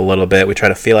separate them up a little bit. We try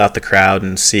to feel out the crowd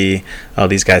and see, oh,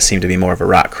 these guys seem to be more of a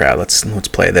rock crowd. Let's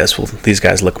play this. Well, these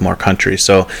guys look more country.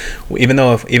 So even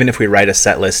if we write a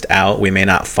set list out, we may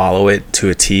not follow it to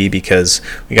a T, because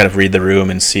we got to read the room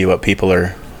and see what people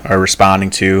are responding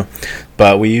to.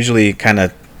 But we usually kind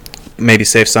of maybe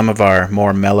save some of our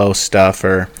more mellow stuff,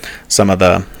 or some of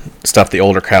the stuff the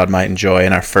older crowd might enjoy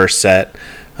in our first set.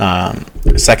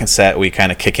 Second set, we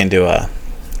kind of kick into a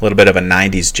little bit of a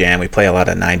 90s jam. We play a lot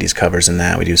of 90s covers in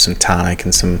that. We do some Tonic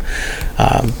and some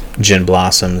Gin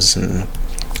Blossoms and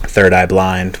Third Eye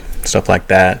Blind, stuff like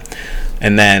that.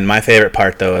 And then my favorite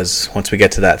part, though, is once we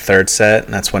get to that third set,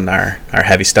 that's when our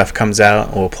heavy stuff comes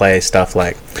out. We'll play stuff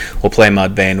like, we'll play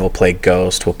Mudvayne, we'll play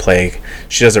Ghost,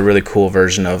 she does a really cool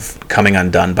version of Coming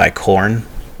Undone by Korn.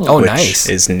 Oh, which nice.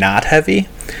 is not heavy,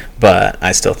 but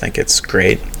I still think it's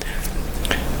great.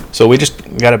 So we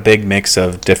got a big mix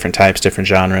of different types, different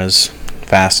genres,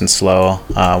 fast and slow.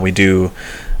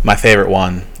 My favorite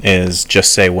one is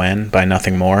Just Say When by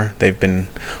Nothing More. They've been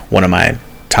one of my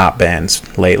top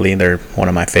bands lately. They're one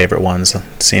of my favorite ones.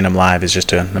 Seeing them live is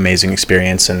just an amazing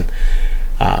experience, and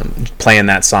playing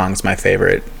that song is my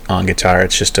favorite on guitar.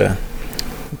 It's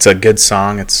a good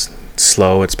song. It's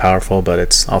slow, it's powerful, but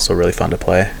it's also really fun to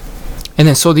play. And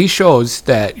then, so these shows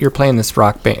that you're playing this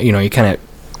rock band, you kind of,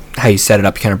 how you set it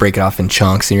up, you kind of break it off in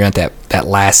chunks, and you're at that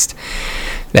last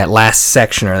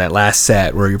section, or that last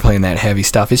set where you're playing that heavy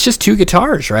stuff. It's just 2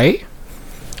 guitars, right?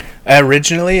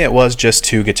 Originally, it was just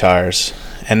 2 guitars,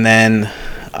 and then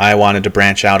I wanted to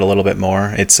branch out a little bit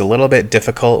more. It's a little bit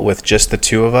difficult with just the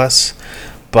 2 of us,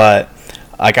 but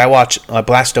like I watch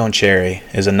Black Stone Cherry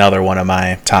is another one of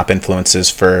my top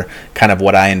influences for kind of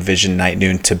what I envision Night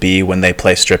Noon to be when they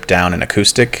play stripped down and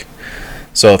acoustic.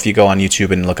 So if you go on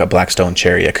YouTube and look up Black Stone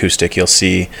Cherry acoustic, you'll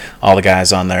see all the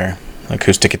guys on their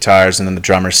acoustic guitars, and then the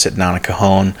drummer's sitting on a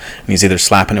cajon, and he's either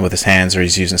slapping it with his hands or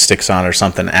he's using sticks on it or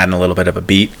something, adding a little bit of a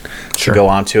beat to go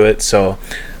onto it. So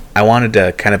I wanted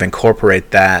to kind of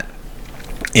incorporate that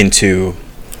into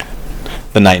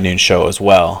the Night Noon show as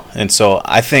well. And so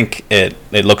I think it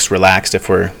looks relaxed if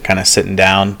we're kind of sitting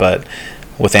down, but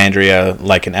with Andrea,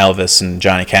 like in Elvis and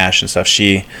Johnny Cash and stuff,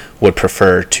 she would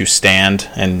prefer to stand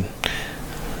and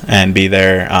be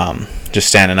there, just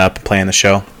standing up and playing the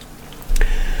show.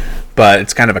 But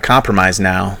it's kind of a compromise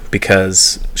now,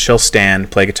 because she'll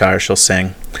stand, play guitar, she'll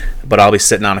sing, but I'll be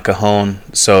sitting on a cajon.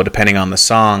 So depending on the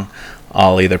song,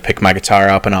 I'll either pick my guitar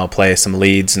up and I'll play some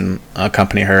leads and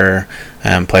accompany her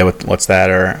and play with What's That,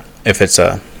 or if it's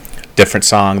a different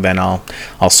song, then I'll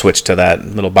switch to that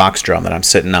little box drum that I'm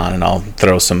sitting on, and I'll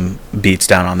throw some beats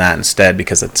down on that instead,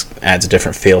 because it adds a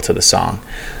different feel to the song.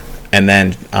 And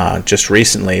then just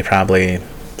recently, probably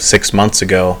 6 months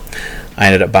ago, I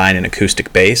ended up buying an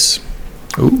acoustic bass.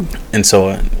 Ooh. And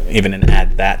so even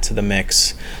add that to the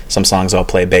mix. Some songs I'll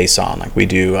play bass on, like we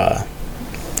do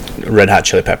Red Hot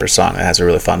Chili Peppers song that has a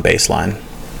really fun bass line.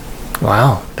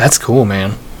 Wow, that's cool,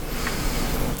 man.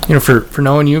 For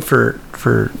knowing you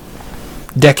for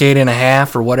decade and a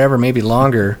half or whatever, maybe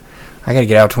longer, I gotta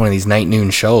get out to one of these Night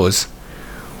Noon shows.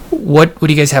 What do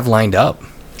you guys have lined up?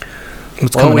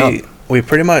 What's coming up? We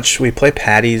play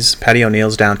Patty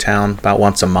O'Neill's downtown about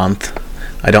once a month.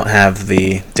 I don't have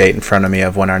the date in front of me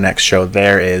of when our next show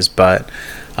there is, but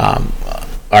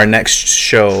our next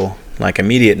show, like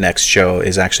immediate next show,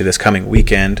 is actually this coming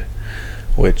weekend,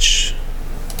 which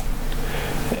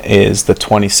is the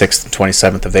 26th and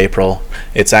 27th of April.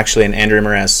 It's actually an Andrea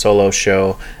Mraz solo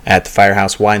show at the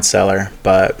Firehouse Wine Cellar,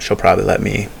 but she'll probably let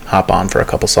me hop on for a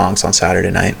couple songs on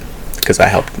Saturday night, because I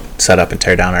helped set up and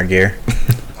tear down our gear.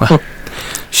 Well,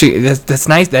 that's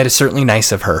nice. That is certainly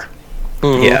nice of her.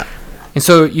 Yeah. And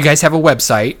so you guys have a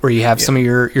website where you have some of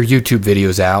your YouTube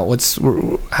videos out.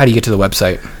 How do you get to the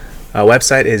website?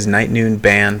 Website is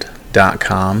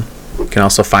nightnoonband.com. You can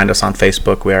also find us on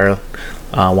Facebook. We are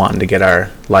wanting to get our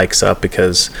likes up,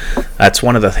 because that's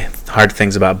one of the hard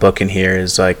things about booking here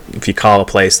is, like, if you call a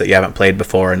place that you haven't played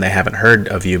before and they haven't heard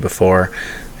of you before,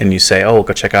 and you say, oh,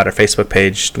 go check out our Facebook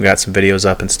page, we got some videos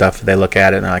up and stuff, they look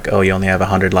at it and they're like, oh, you only have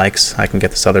 100 likes, I can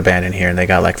get this other band in here, and they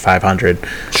got like 500.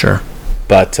 Sure.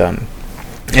 But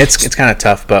it's kind of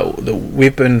tough, but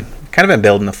we've been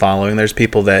building the following. There's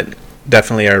people that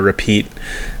definitely are repeat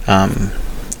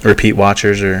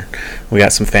watchers, or we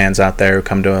got some fans out there who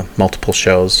come to multiple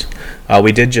shows.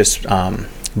 We did just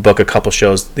book a couple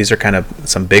shows. These are kind of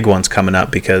some big ones coming up,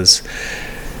 because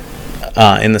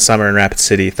in the summer in Rapid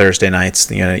City, Thursday nights,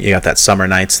 you got that summer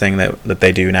nights thing that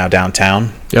they do now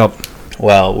downtown. Yep.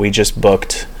 Well, we just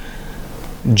booked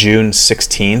June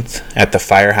 16th at the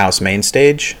Firehouse main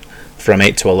stage from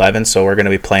 8 to 11, so we're going to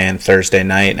be playing Thursday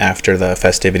night after the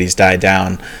festivities die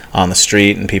down on the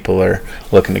street and people are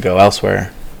looking to go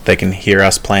elsewhere. They can hear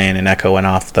us playing and echoing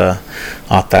off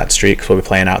that street, because we'll be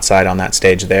playing outside on that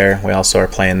stage there. We also are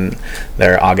playing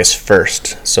there August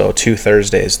 1st, so 2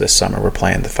 Thursdays this summer we're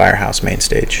playing the Firehouse main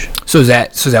stage. So is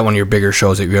that one of your bigger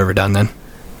shows that you've ever done then?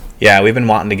 Yeah, we've been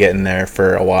wanting to get in there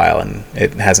for a while, and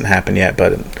it hasn't happened yet,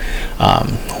 but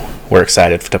we're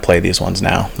excited to play these ones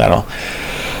now.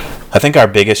 I think our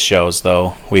biggest shows,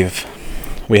 though, we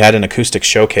had an acoustic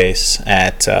showcase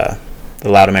at the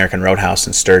Loud American Roadhouse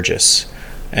in Sturgis,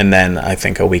 and then I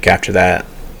think a week after that,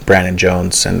 Brandon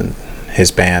Jones and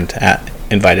his band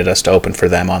invited us to open for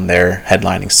them on their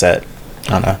headlining set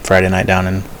on a Friday night down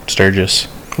in Sturgis.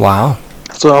 Wow.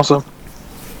 That's awesome.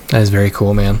 That is very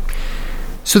cool, man.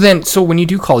 So when you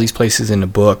do call these places in a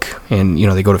book, and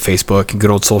they go to Facebook and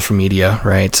good old social media,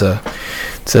 right? The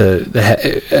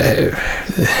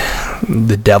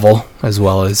devil, as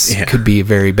well as could be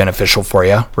very beneficial for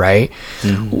you, right?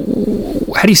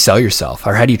 Mm-hmm. How do you sell yourself,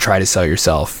 or how do you try to sell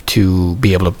yourself to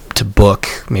be able to book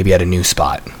maybe at a new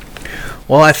spot?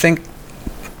 Well, I think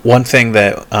one thing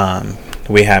that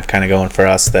we have kind of going for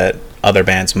us that other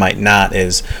bands might not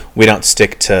is we don't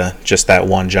stick to just that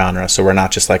one genre. So we're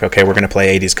not just like, okay, we're going to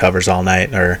play 80s covers all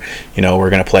night, or we're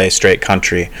going to play straight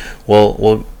country.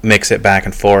 We'll mix it back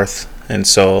and forth, and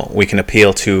so we can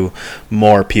appeal to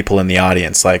more people in the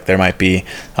audience. Like there might be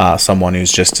someone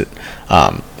who's just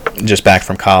back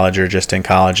from college or just in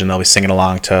college, and they'll be singing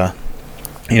along to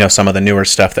some of the newer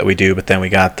stuff that we do, but then we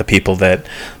got the people that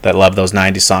love those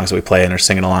 90s songs that we play and are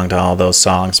singing along to all those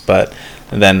songs. But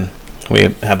then we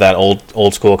have that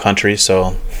old school country,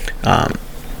 so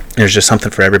there's just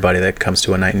something for everybody that comes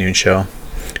to a Night Noon show.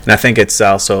 And I think it's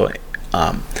also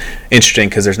interesting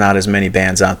because there's not as many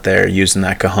bands out there using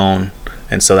that cajon,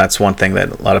 and so that's one thing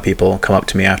that a lot of people come up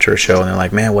to me after a show and they're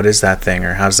like, man, what is that thing,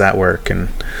 or how does that work? And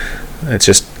it's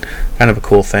just kind of a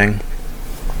cool thing.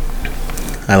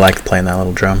 I like playing that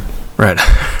little drum. Right.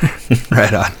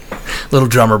 Right on. Little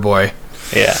drummer boy.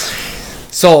 Yeah.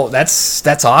 So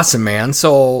that's awesome, man.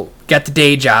 So got the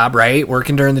day job, right?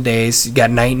 Working during the days. You got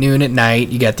Night Noon at night.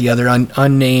 You got the other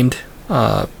unnamed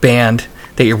band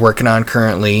that you're working on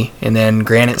currently. And then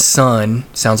Granite Sun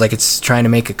sounds like it's trying to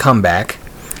make a comeback.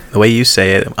 The way you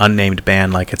say it, unnamed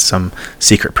band, like it's some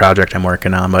secret project I'm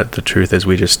working on, but the truth is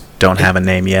we just don't have a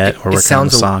name yet. We're working on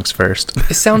the songs first.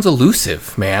 It sounds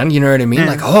elusive, man. You know what I mean?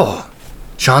 Like, oh,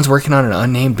 Sean's working on an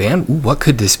unnamed band? Ooh, what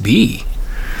could this be?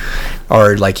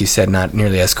 Or, like you said, not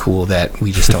nearly as cool that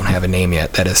we just don't have a name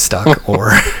yet that is stuck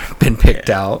or been picked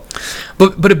out.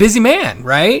 But a busy man,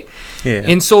 right? Yeah.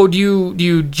 And so do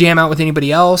you jam out with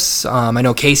anybody else? I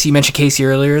know Casey, you mentioned Casey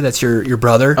earlier. That's your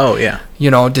brother. Oh, yeah.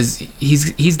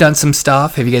 He's done some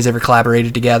stuff. Have you guys ever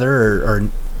collaborated together or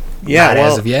not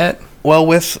as of yet? Well,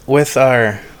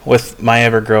 with my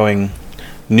ever-growing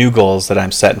new goals that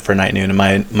I'm setting for Night Noon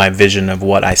and my vision of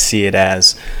what I see it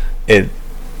as,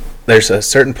 there's a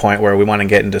certain point where we want to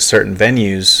get into certain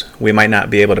venues. We might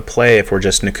not be able to play if we're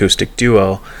just an acoustic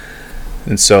duo.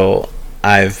 And so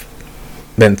I've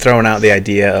been throwing out the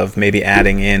idea of maybe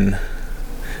adding in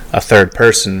a third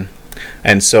person.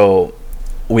 And so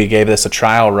we gave this a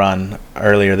trial run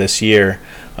earlier this year.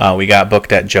 We got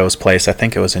booked at Joe's Place, I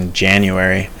think it was in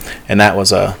January. And that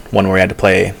was one where we had to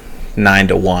play 9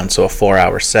 to 1, so a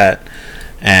 4-hour set.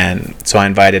 And so I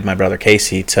invited my brother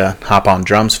Casey to hop on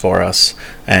drums for us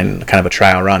and kind of a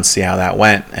trial run, see how that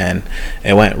went. And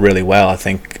it went really well. I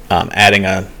think adding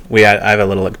I have a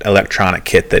little electronic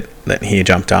kit that he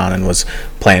jumped on and was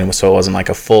playing with, so it wasn't like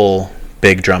a full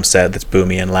big drum set that's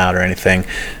boomy and loud or anything.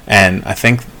 And I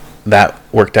think that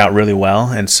worked out really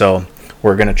well. And so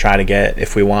we're going to try to get,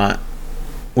 if we want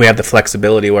we have the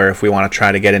flexibility where if we want to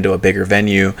try to get into a bigger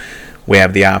venue, we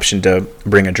have the option to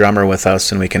bring a drummer with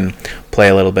us, and we can play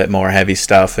a little bit more heavy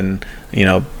stuff and,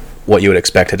 what you would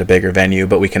expect at a bigger venue.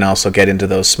 But we can also get into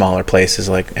those smaller places,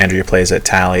 like Andrea plays at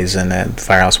Tally's and at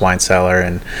Firehouse Wine Cellar,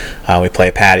 and we play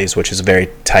at Patty's, which is very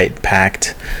tight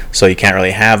packed, so you can't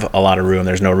really have a lot of room.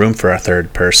 There's no room for a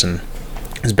third person.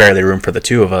 There's barely room for the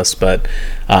two of us, but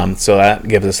so that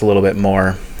gives us a little bit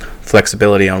more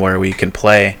flexibility on where we can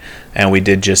play. And we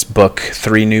did just book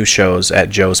 3 new shows at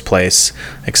Joe's Place,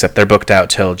 except they're booked out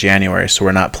till January, so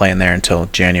we're not playing there until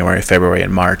January, February,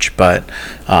 and March. But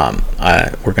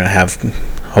we're going to have,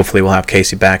 hopefully we'll have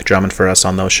Casey back drumming for us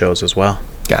on those shows as well.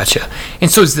 Gotcha.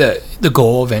 And so is the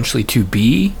goal eventually to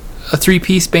be a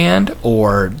 3-piece band,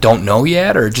 or don't know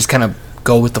yet, or just kind of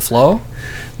go with the flow?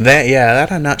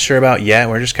 That I'm not sure about yet.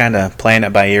 We're just kind of playing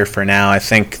it by ear for now. I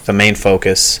think the main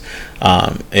focus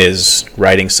is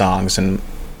writing songs and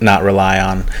not rely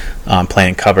on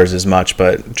playing covers as much,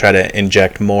 but try to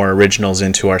inject more originals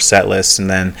into our set lists, and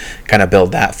then kind of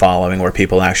build that following where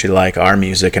people actually like our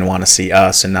music and want to see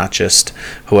us and not just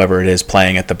whoever it is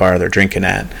playing at the bar they're drinking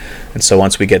at. And so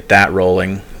once we get that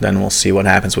rolling, then we'll see what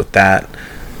happens with that.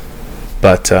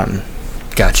 But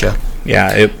Gotcha.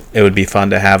 Yeah, it would be fun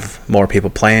to have more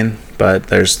people playing, but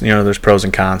there's pros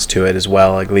and cons to it as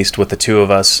well. At least with the two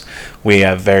of us, we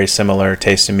have very similar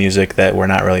taste in music that we're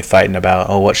not really fighting about,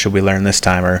 oh, what should we learn this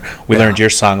time, or we learned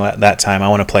your song that time, I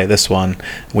want to play this one.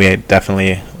 We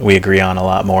agree on a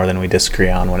lot more than we disagree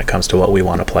on when it comes to what we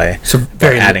want to play. So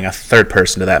adding a third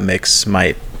person to that mix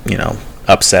might,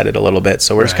 upset it a little bit.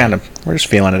 So we're just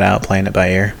feeling it out, playing it by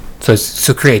ear.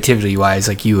 So creativity wise,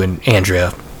 like you and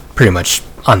Andrea, pretty much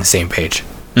on the same page.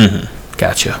 Mm-hmm.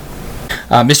 Gotcha.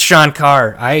 Mr. Sean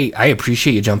Carr, I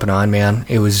appreciate you jumping on, man.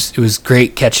 It was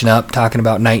great catching up, talking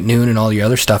about Night Noon and all your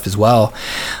other stuff as well.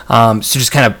 So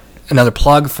just kind of another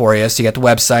plug for you. So you got the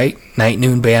website,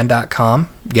 nightnoonband.com.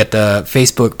 You got the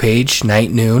Facebook page,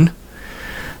 Night Noon.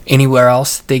 Anywhere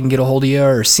else they can get a hold of you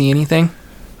or see anything?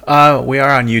 We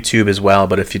are on YouTube as well,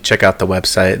 but if you check out the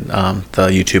website, the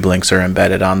YouTube links are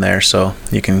embedded on there, so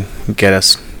you can get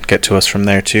to us from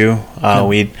there too.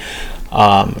 We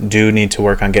do need to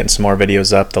work on getting some more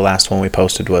videos up. The last one we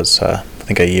posted was I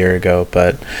think a year ago,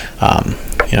 but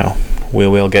we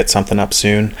will get something up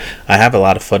soon. I have a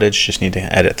lot of footage, just need to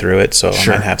edit through it, so I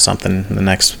might have something in the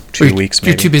next 2 weeks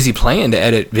maybe. You're too busy playing to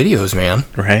edit videos, man.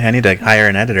 Right, I need to hire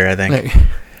an editor, I think.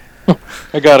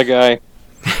 I got a guy.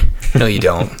 No, you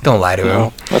don't. Don't lie to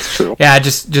him. That's true. Yeah,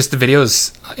 just the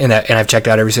videos, and I've checked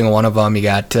out every single one of them. You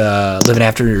got Living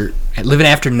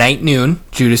After Night Noon,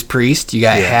 Judas Priest. You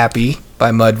got Happy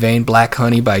by Mudvayne, Black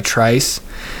Honey by Trice,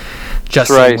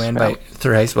 Just Say When by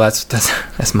Thrice. Well,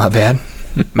 that's my bad.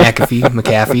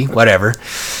 McAfee, whatever.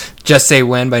 Just Say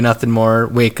When by Nothing More,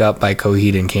 Wake Up by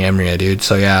Coheed and Cambria, dude.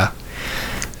 So yeah.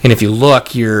 And if you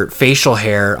look, your facial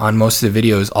hair on most of the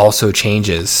videos also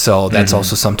changes, so that's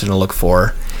also something to look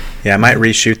for. Yeah, I might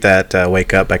reshoot that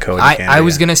Wake Up by Coheed and Cambria. I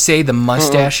was going to say the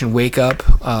mustache and Wake Up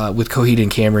with Coheed and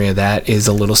Cambria, that is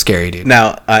a little scary, dude.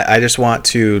 Now, I just want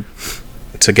to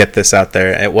get this out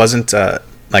there. It wasn't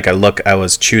like a look I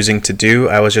was choosing to do.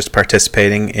 I was just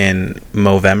participating in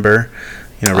Movember,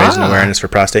 raising awareness for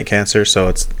prostate cancer.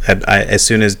 So as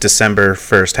soon as December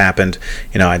 1st happened,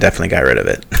 I definitely got rid of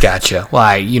it. Gotcha.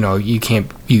 Well, you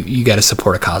can't, you got to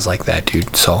support a cause like that,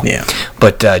 dude. So yeah.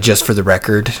 But just for the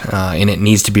record, and it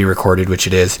needs to be recorded, which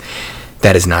it is,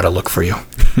 that is not a look for you.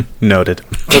 Noted.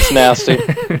 That's nasty.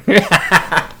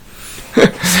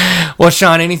 Well,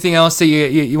 Sean, anything else that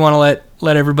you want to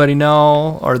let everybody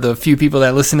know, or the few people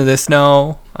that listen to this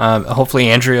know? Hopefully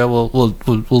Andrea will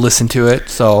listen to it.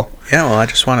 So yeah, well, I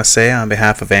just want to say on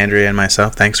behalf of Andrea and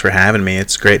myself, thanks for having me.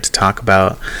 It's great to talk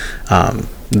about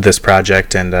this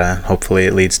project, and hopefully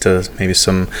it leads to maybe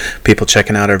some people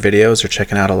checking out our videos or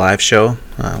checking out a live show.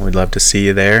 We'd love to see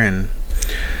you there, and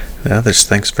just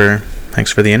thanks for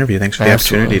the interview. Thanks for the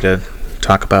opportunity to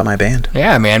talk about my band.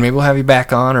 Yeah, man, maybe we'll have you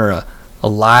back on, or a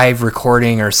live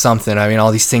recording or something. I mean,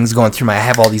 all these things going through I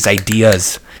have all these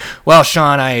ideas. Well,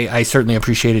 Sean, I certainly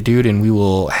appreciate it, dude, and we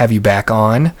will have you back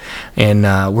on, and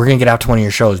we're going to get out to one of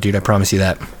your shows, dude. I promise you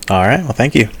that. All right. Well,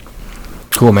 thank you.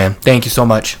 Cool, man. Thank you so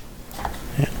much.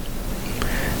 Yeah.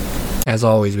 As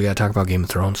always, we got to talk about Game of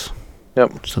Thrones.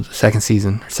 Yep. So the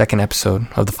second episode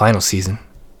of the final season,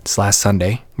 it's last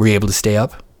Sunday. Were you able to stay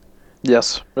up?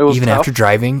 Yes. It was even tough. After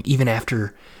driving, even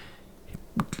after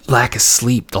lack of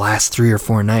sleep the last 3 or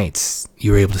 4 nights,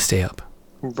 you were able to stay up.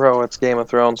 Bro, it's Game of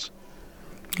Thrones.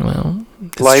 Well,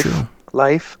 that's true.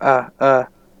 Life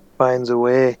finds a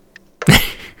way.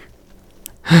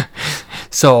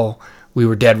 So we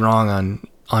were dead wrong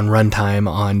on runtime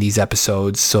on these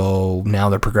episodes, so now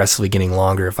they're progressively getting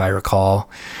longer. If I recall,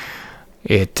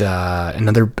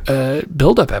 another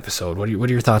build-up episode. What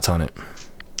are your thoughts on it?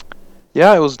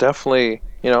 Yeah, it was definitely,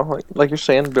 like you're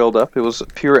saying, build up. It was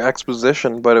pure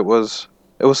exposition, but it was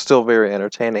still very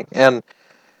entertaining. And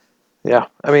yeah,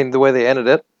 I mean, the way they ended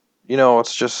it,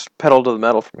 it's just pedal to the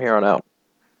metal from here on out.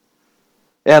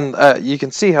 And you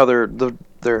can see how they're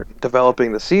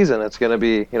developing the season. It's going to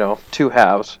be, 2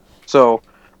 halves. So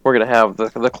we're going to have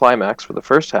the climax for the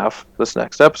first half, this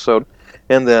next episode,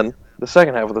 and then the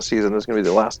second half of the season is going to be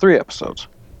the last 3 episodes.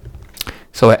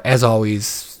 So as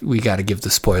always, we got to give the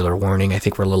spoiler warning. I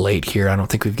think we're a little late here. I don't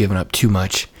think we've given up too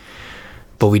much,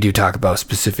 but we do talk about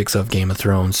specifics of Game of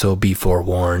Thrones, so be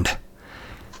forewarned.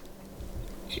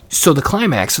 So the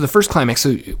climax, the first climax,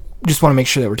 so just want to make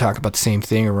sure that we're talking about the same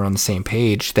thing or we're on the same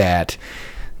page, that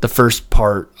the first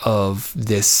part of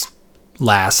this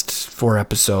last 4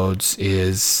 episodes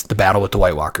is the battle with the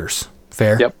White Walkers.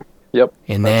 Fair? Yep.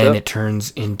 And then it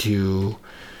turns into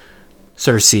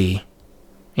Cersei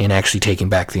and actually taking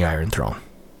back the Iron Throne.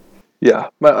 Yeah,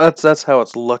 but that's how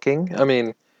it's looking. I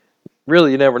mean,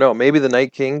 really, you never know. Maybe the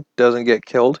Night King doesn't get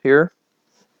killed here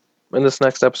in this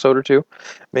next episode or 2.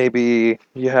 Maybe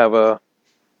you have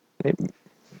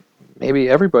maybe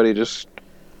everybody just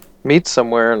meets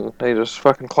somewhere and they just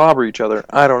fucking clobber each other.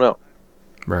 I don't know.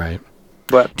 Right.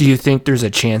 But do you think there's a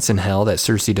chance in hell that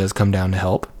Cersei does come down to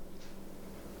help?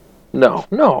 No.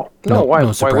 Why?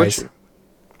 No surprise. Why would she?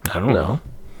 I don't know.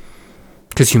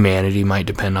 Because humanity might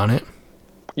depend on it.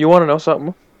 You want to know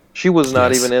something? She was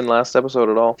not Yes. even in last episode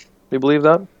at all. Do you believe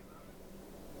that?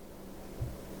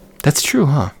 That's true,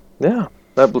 huh? Yeah,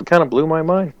 that kind of blew my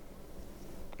mind.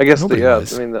 I guess Nobody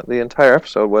was. the entire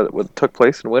episode what took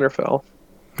place in Winterfell.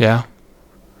 Yeah.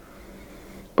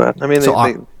 But I mean,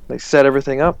 So, they set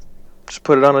everything up. Just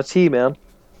put it on a tee, man.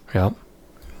 Yep.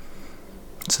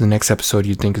 So the next episode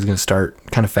you'd think is going to start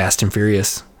kind of fast and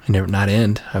furious and not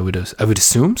end, I would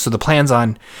assume. So the plan's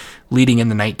on leading in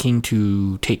the Night King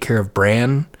to take care of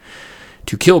Bran,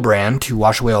 to kill Bran, to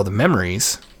wash away all the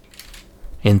memories.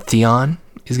 And Theon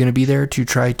is going to be there to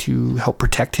try to help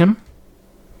protect him.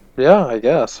 Yeah, I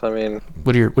guess. I mean,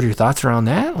 What are your thoughts around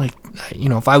that? Like,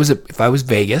 if I was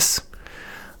Vegas,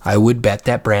 I would bet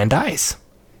that Bran dies.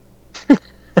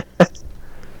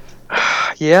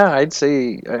 yeah, I'd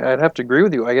say I'd have to agree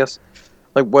with you. I guess,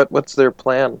 like, what's their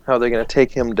plan? How are they going to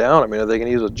take him down? I mean, are they going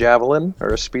to use a javelin or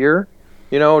a spear?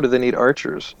 Do they need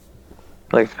archers?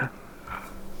 Like,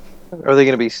 are they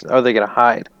going to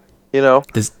hide?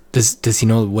 Does he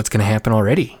know what's going to happen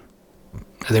already?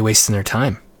 Are they wasting their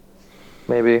time?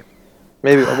 Maybe.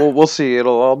 We'll see.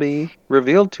 It'll all be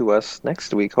revealed to us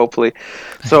next week, hopefully.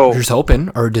 So We're just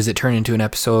hoping, or does it turn into an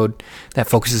episode that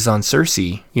focuses on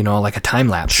Cersei? Like a time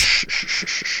lapse.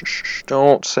 shh,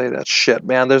 don't say that shit,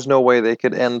 man. There's no way they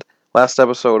could end last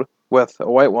episode with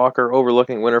a White Walker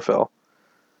overlooking Winterfell.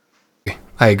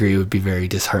 I agree. It would be very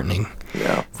disheartening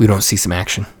Yeah. if we don't see some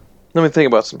action. Let me think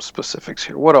about some specifics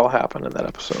here. What all happened in that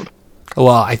episode? Well,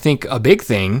 I think a big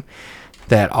thing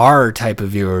that our type of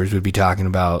viewers would be talking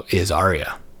about is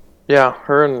Arya. Yeah,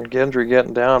 her and Gendry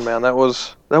getting down, man. That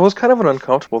was kind of an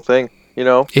uncomfortable thing,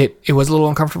 It was a little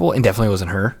uncomfortable, and definitely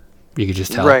wasn't her. You could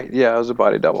just tell. Right? Yeah, it was a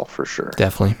body double for sure.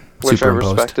 Definitely. Which I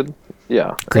Superimposed. respected.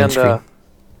 Yeah. Green and screen.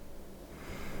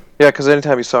 yeah, because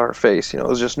anytime you saw her face, it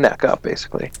was just neck up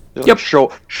basically. Just Yep.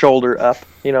 like shoulder up, so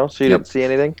you didn't see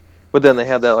anything. But then they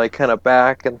had that like kind of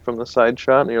back and from the side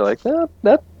shot, and you're like,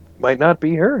 that might not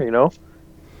be her,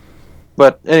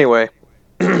 But anyway,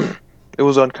 it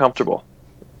was uncomfortable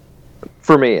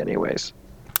for me, anyways.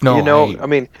 No, I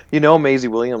mean, Maisie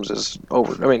Williams is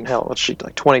over. I mean, hell, what's she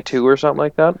like 22 or something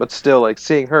like that? But still, like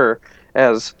seeing her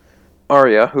as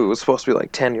Arya, who was supposed to be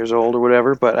like 10 years old or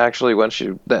whatever, but actually when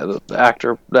the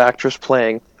actress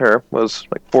playing her was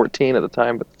like 14 at the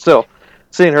time, but still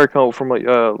seeing her go from a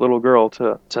little girl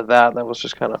to that was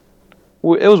just kind of,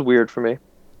 it was weird for me.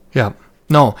 Yeah.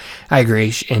 No, I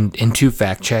agree. And to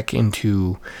fact check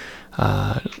into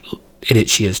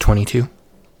she is 22,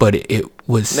 but it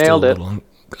was still Nailed a it. little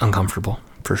uncomfortable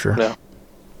for sure. Yeah.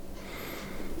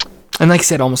 And like I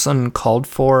said, almost uncalled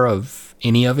for of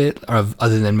any of it,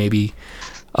 other than maybe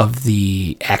of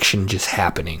the action just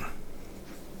happening.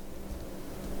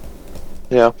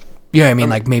 Yeah. Yeah, I mean,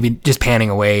 like maybe just panning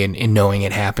away and knowing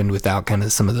it happened without kind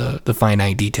of some of the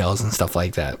finite details and stuff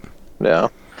like that. Yeah.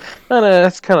 And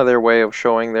that's kind of their way of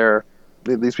showing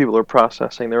these people are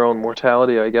processing their own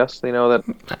mortality, I guess. They know that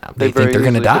They think they're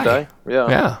going to easily could die.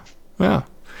 Yeah. Yeah.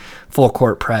 Full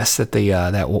court press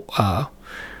that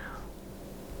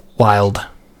Wild.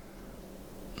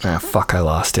 I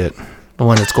lost it. The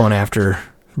one that's going after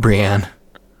Brienne.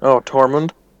 Oh,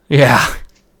 Tormund Yeah,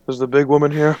 is the big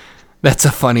woman here. that's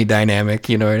a funny dynamic.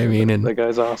 You know what I mean? That And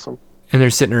guy's awesome. they're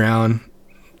sitting around,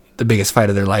 the biggest fight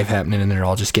of their life happening, and they're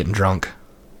all just getting drunk.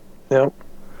 Yep.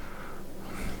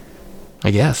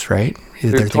 I guess, right?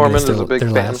 Dude, They're thinking Tormund it's is a big their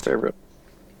fan last. favorite.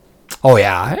 Oh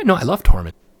yeah, I love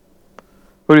Tormund.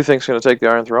 Who do you think's going to take the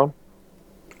Iron Throne?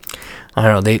 I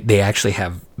don't know. They actually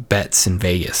have bets in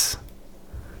Vegas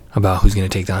about who's going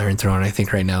to take the Iron Throne. I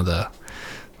think right now the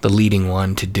leading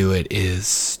one to do it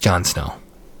is Jon Snow.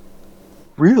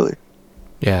 Really?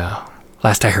 Yeah,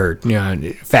 last I heard. You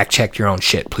know, fact check your own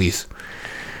shit, please.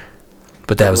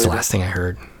 But that was the last thing I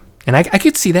heard. And I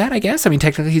could see that, I guess. I mean,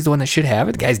 technically, he's the one that should have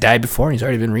it. The guy's died before, and he's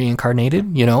already been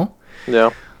reincarnated, you know?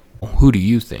 Yeah. Who do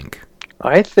you think?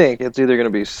 I think it's either going to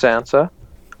be Sansa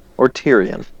or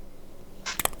Tyrion.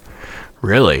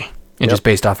 Really? And just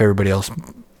based off everybody else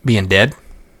being dead?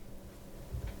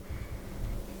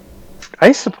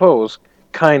 I suppose,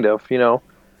 kind of, you know.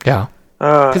 Yeah.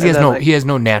 Because and he has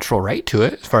no natural right to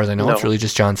it, as far as I know. No. It's really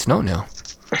just Jon Snow now.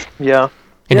 Yeah.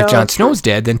 And Yeah, if Jon that's true. Snow's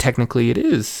dead, then technically it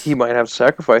is. He might have to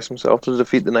sacrifice himself to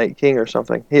defeat the Night King or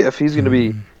something. If he's going to be,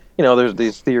 you know, there's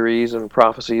these theories and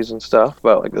prophecies and stuff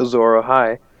about like Azor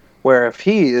Ahai, where if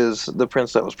he is the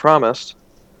prince that was promised,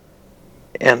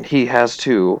 and he has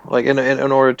to, like, in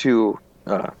order to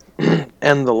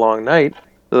end the long night,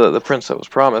 the prince that was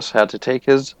promised had to take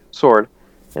his sword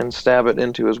and stab it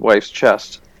into his wife's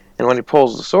chest. And when he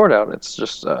pulls the sword out, it's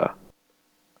just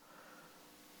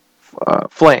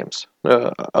flames,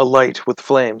 a light with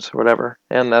flames, or whatever.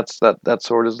 And that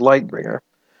sword is Lightbringer.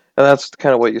 And that's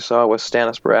kind of what you saw with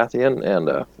Stannis Baratheon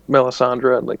and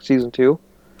Melisandre in like season 2.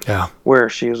 Yeah. Where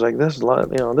she was like, this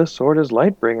sword is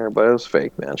Lightbringer, but it was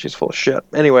fake, man. She's full of shit.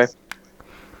 Anyway,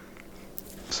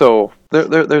 so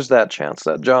there's that chance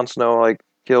that Jon Snow like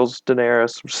kills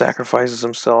Daenerys, sacrifices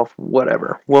himself,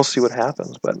 whatever. We'll see what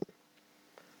happens, but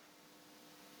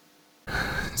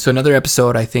So another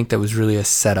episode, I think, that was really a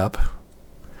setup.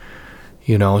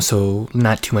 You know, so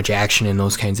not too much action in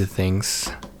those kinds of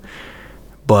things.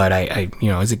 But I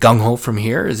is it gung-ho from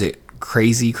here? Is it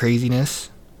craziness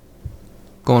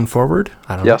going forward?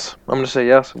 I don't know. yes, I'm gonna say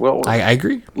yes. Well, I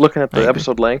agree. looking at I the agree.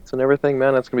 episode length and everything,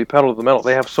 man, that's gonna be pedal to the metal.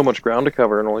 They have so much ground to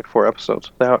cover in only 4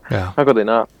 episodes. Yeah. How could they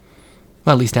not?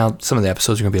 Well, at least now some of the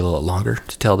episodes are going to be a little longer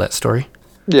to tell that story.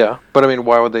 Yeah, but I mean,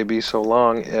 why would they be so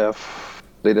long if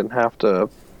they didn't have to,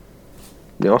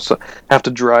 have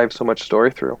to drive so much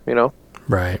story through? You know?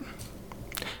 Right.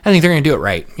 I think they're going to do it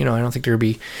right. You know, I don't think there'll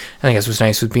be... I think that's what's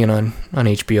nice with being on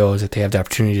HBO is that they have the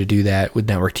opportunity to do that. With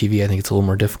network TV, I think it's a little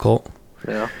more difficult.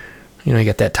 Yeah. You know, you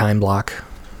got that time block.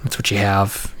 That's what you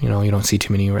have. You know, you don't see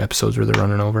too many episodes where they're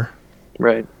running over.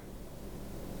 Right.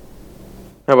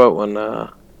 How about when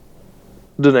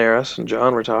Daenerys and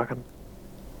Jon were talking?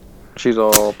 She's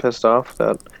all pissed off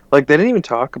that they didn't even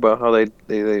talk about how they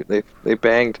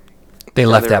banged. They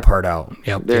left they're- that part out.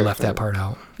 Yep, they they're- left that part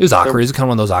out. It was awkward. It was kind of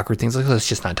one of those awkward things. Like, let's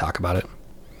just not talk about it.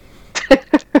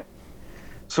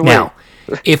 So Now,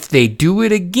 if they do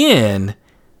it again,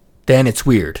 then it's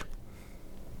weird.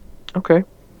 okay.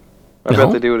 I No?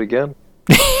 bet they do it again.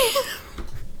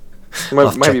 We'll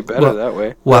might have to be check- better we'll- that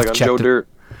way. we'll have Like to on check Joe the- Dirt.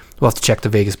 We'll have to check the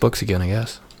Vegas books again, I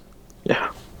guess. Yeah.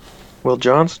 Well,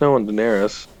 Jon Snow and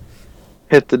Daenerys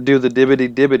do the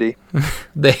dibbity dibbity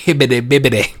The hibbity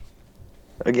bibbity.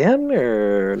 again,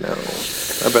 or no?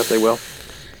 I bet they will.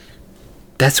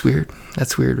 That's weird.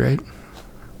 That's weird, right?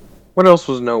 What else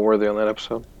was noteworthy on that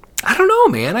episode? I don't know,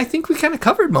 man. I think we kind of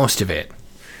covered most of it.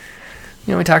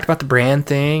 You know, we talked about the Bran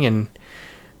thing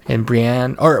and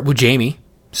Brienne, or well, Jamie,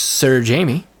 Sir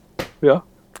Jamie, Yeah.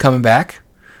 coming back,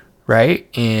 right?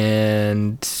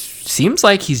 And seems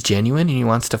like he's genuine and he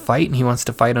wants to fight, and he wants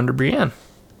to fight under Brienne,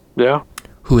 Yeah.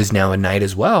 who is now a knight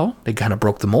as well. They kind of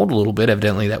broke the mold a little bit.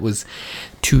 Evidently, that was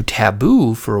too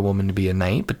taboo for a woman to be a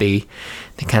knight, but they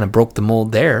kind of broke the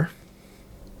mold there.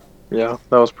 Yeah,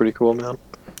 that was pretty cool, man.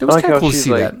 It was I like kind how of cool to she's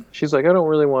see like, that. she's like, I don't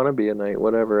really want to be a knight,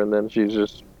 whatever. And then she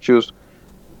was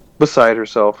beside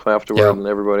herself afterward, Yeah. and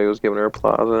everybody was giving her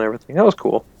applause and everything. That was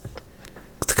cool.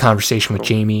 The conversation with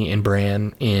Jamie and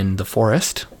Bran in the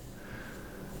forest,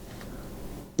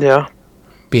 Yeah.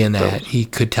 being that he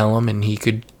could tell him and he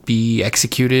could be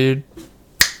executed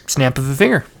snap of a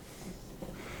finger.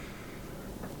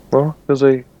 Well, because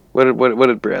what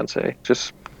did Bran say?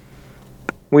 Just,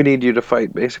 we need you to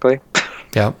fight, basically.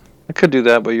 Yep. I could do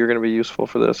that, but you're going to be useful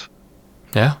for this.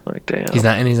 Yeah. Like, damn. He's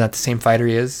not the same fighter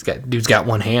he is. Dude's got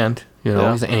one hand, you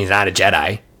know, Yeah. and he's not a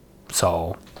Jedi,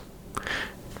 so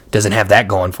doesn't have that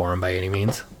going for him by any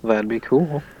means. That'd be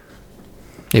cool.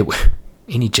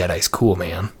 Any Jedi's cool,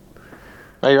 man.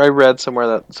 I read somewhere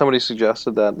that somebody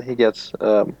suggested that he gets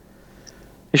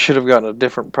He should have gotten a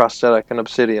different prosthetic, an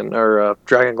obsidian or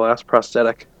dragon glass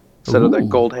prosthetic instead of that Ooh.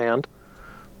 gold hand.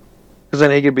 Because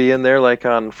then he could be in there like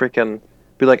on freaking,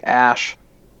 be like Ash.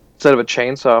 Instead of a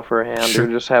chainsaw for a hand, Sure. he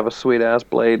would just have a sweet ass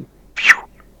blade.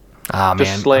 Ah,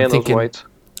 Just man. slaying those whites.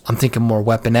 I'm thinking more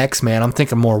Weapon X, man. I'm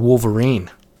thinking more Wolverine.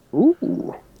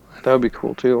 Ooh, that would be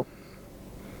cool too.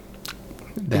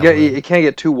 That You can't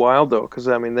get too wild though, because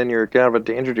I mean, then you're kind of a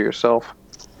danger to yourself.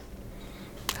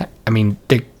 I mean,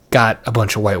 they got a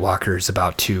bunch of White Walkers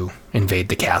about to invade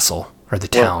the castle or the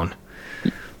town.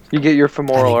 You get your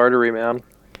femoral think- artery, man.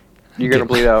 You're gonna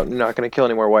bleed out. You're not gonna kill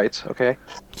any more whites, okay?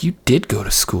 You did go to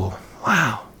school.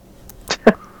 Wow.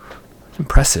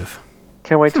 Impressive.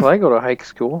 Can't wait till I go to hike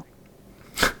school.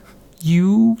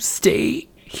 You stay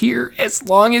here as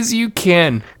long as you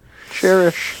can.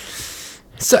 Cherish.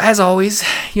 So, as always,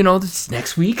 this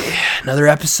next week, another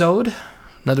episode,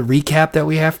 another recap that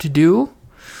we have to do.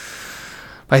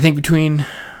 But I think between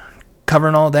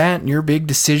covering all that and your big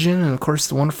decision, and of course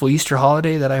the wonderful Easter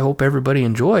holiday that I hope everybody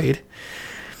enjoyed,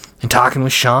 and talking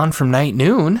with Sean from Night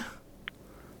Noon,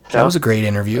 that was a great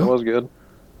interview. That was good.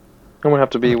 I'm gonna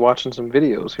have to be watching some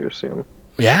videos here soon.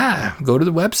 Yeah, go to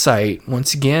the website.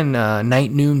 Once again,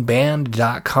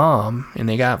 nightnoonband.com, and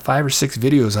they got 5 or 6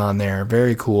 videos on there.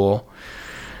 Very cool.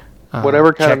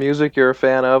 Whatever kind check- of music you're a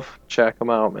fan of, check them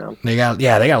out, man. They got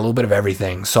a little bit of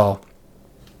everything. So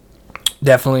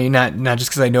definitely not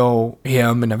just because I know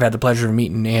him, and I've had the pleasure of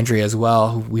meeting Andrea as well,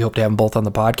 who we hope to have them both on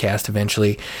the podcast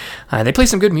eventually. They play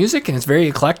some good music, and it's very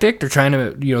eclectic. They're trying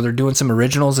to, they're doing some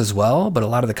originals as well, but a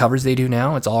lot of the covers they do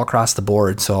now, it's all across the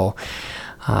board. So,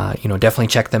 definitely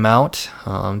check them out.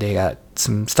 They got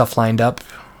some stuff lined up.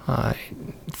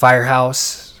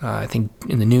 Firehouse, I think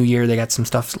in the new year they got some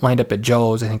stuff lined up at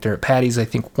Joe's. I think they're at Patty's, I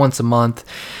think once a month.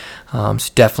 So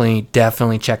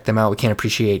definitely check them out. We can't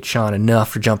appreciate Sean enough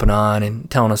for jumping on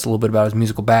and telling us a little bit about his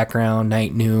musical background,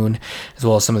 Night Noon, as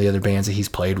well as some of the other bands that he's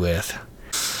played with.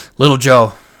 Little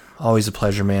Joe, always a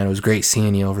pleasure, man. It was great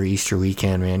seeing you over Easter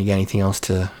weekend, man. You got anything else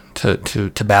to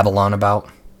babble on about?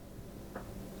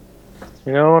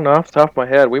 Not off the top of my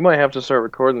head. We might have to start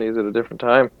recording these at a different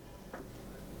time.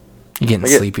 You getting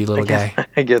sleepy, little guy?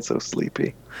 I get so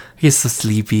sleepy. I get so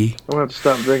sleepy. I'm gonna have to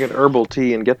stop drinking herbal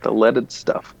tea and get the leaded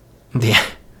stuff. Yeah,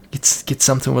 get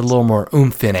something with a little more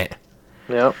oomph in it.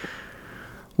 Yep.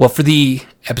 Well, for the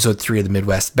episode 3 of the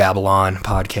Midwest Babylon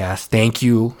podcast, thank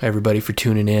you, everybody, for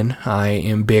tuning in. I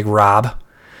am Big Rob.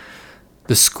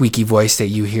 The squeaky voice that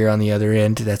you hear on the other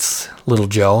end, that's Little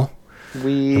Joe.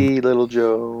 Wee little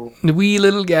Joe. The wee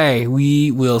little guy.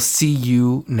 We will see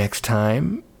you next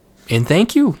time. And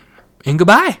thank you. And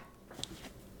goodbye.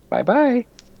 Bye-bye.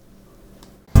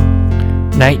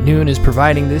 Night Noon is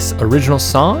providing this original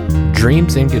song,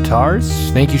 Dreams and Guitars.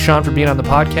 Thank you, Sean, for being on the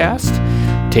podcast.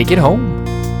 Take it home.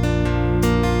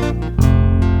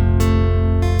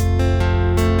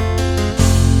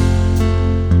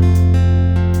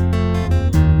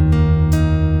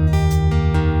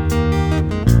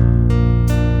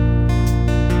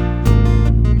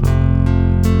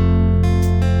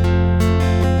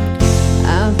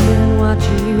 I've been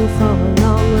watching you for a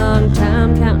long, long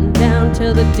time, counting down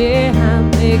till the day I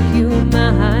make you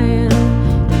mine.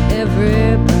 And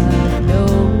everybody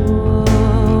knows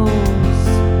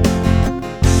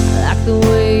I like the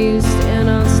way you stand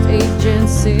on stage and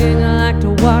sing. I like to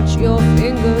watch your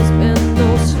fingers bend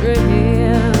those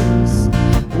strings.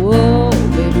 Whoa,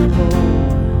 baby, whoa.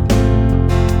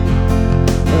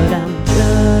 But I'm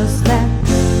just that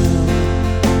girl,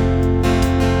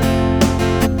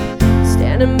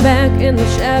 standing back in the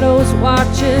shadows,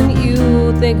 watching you,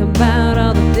 thinking about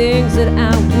all the things that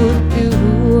I would do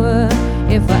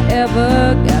if I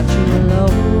ever got you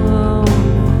alone.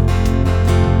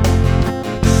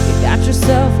 You got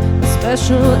yourself a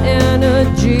special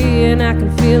energy, and I can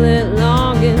feel it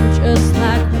longing just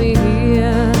like me.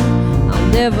 I'll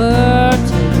never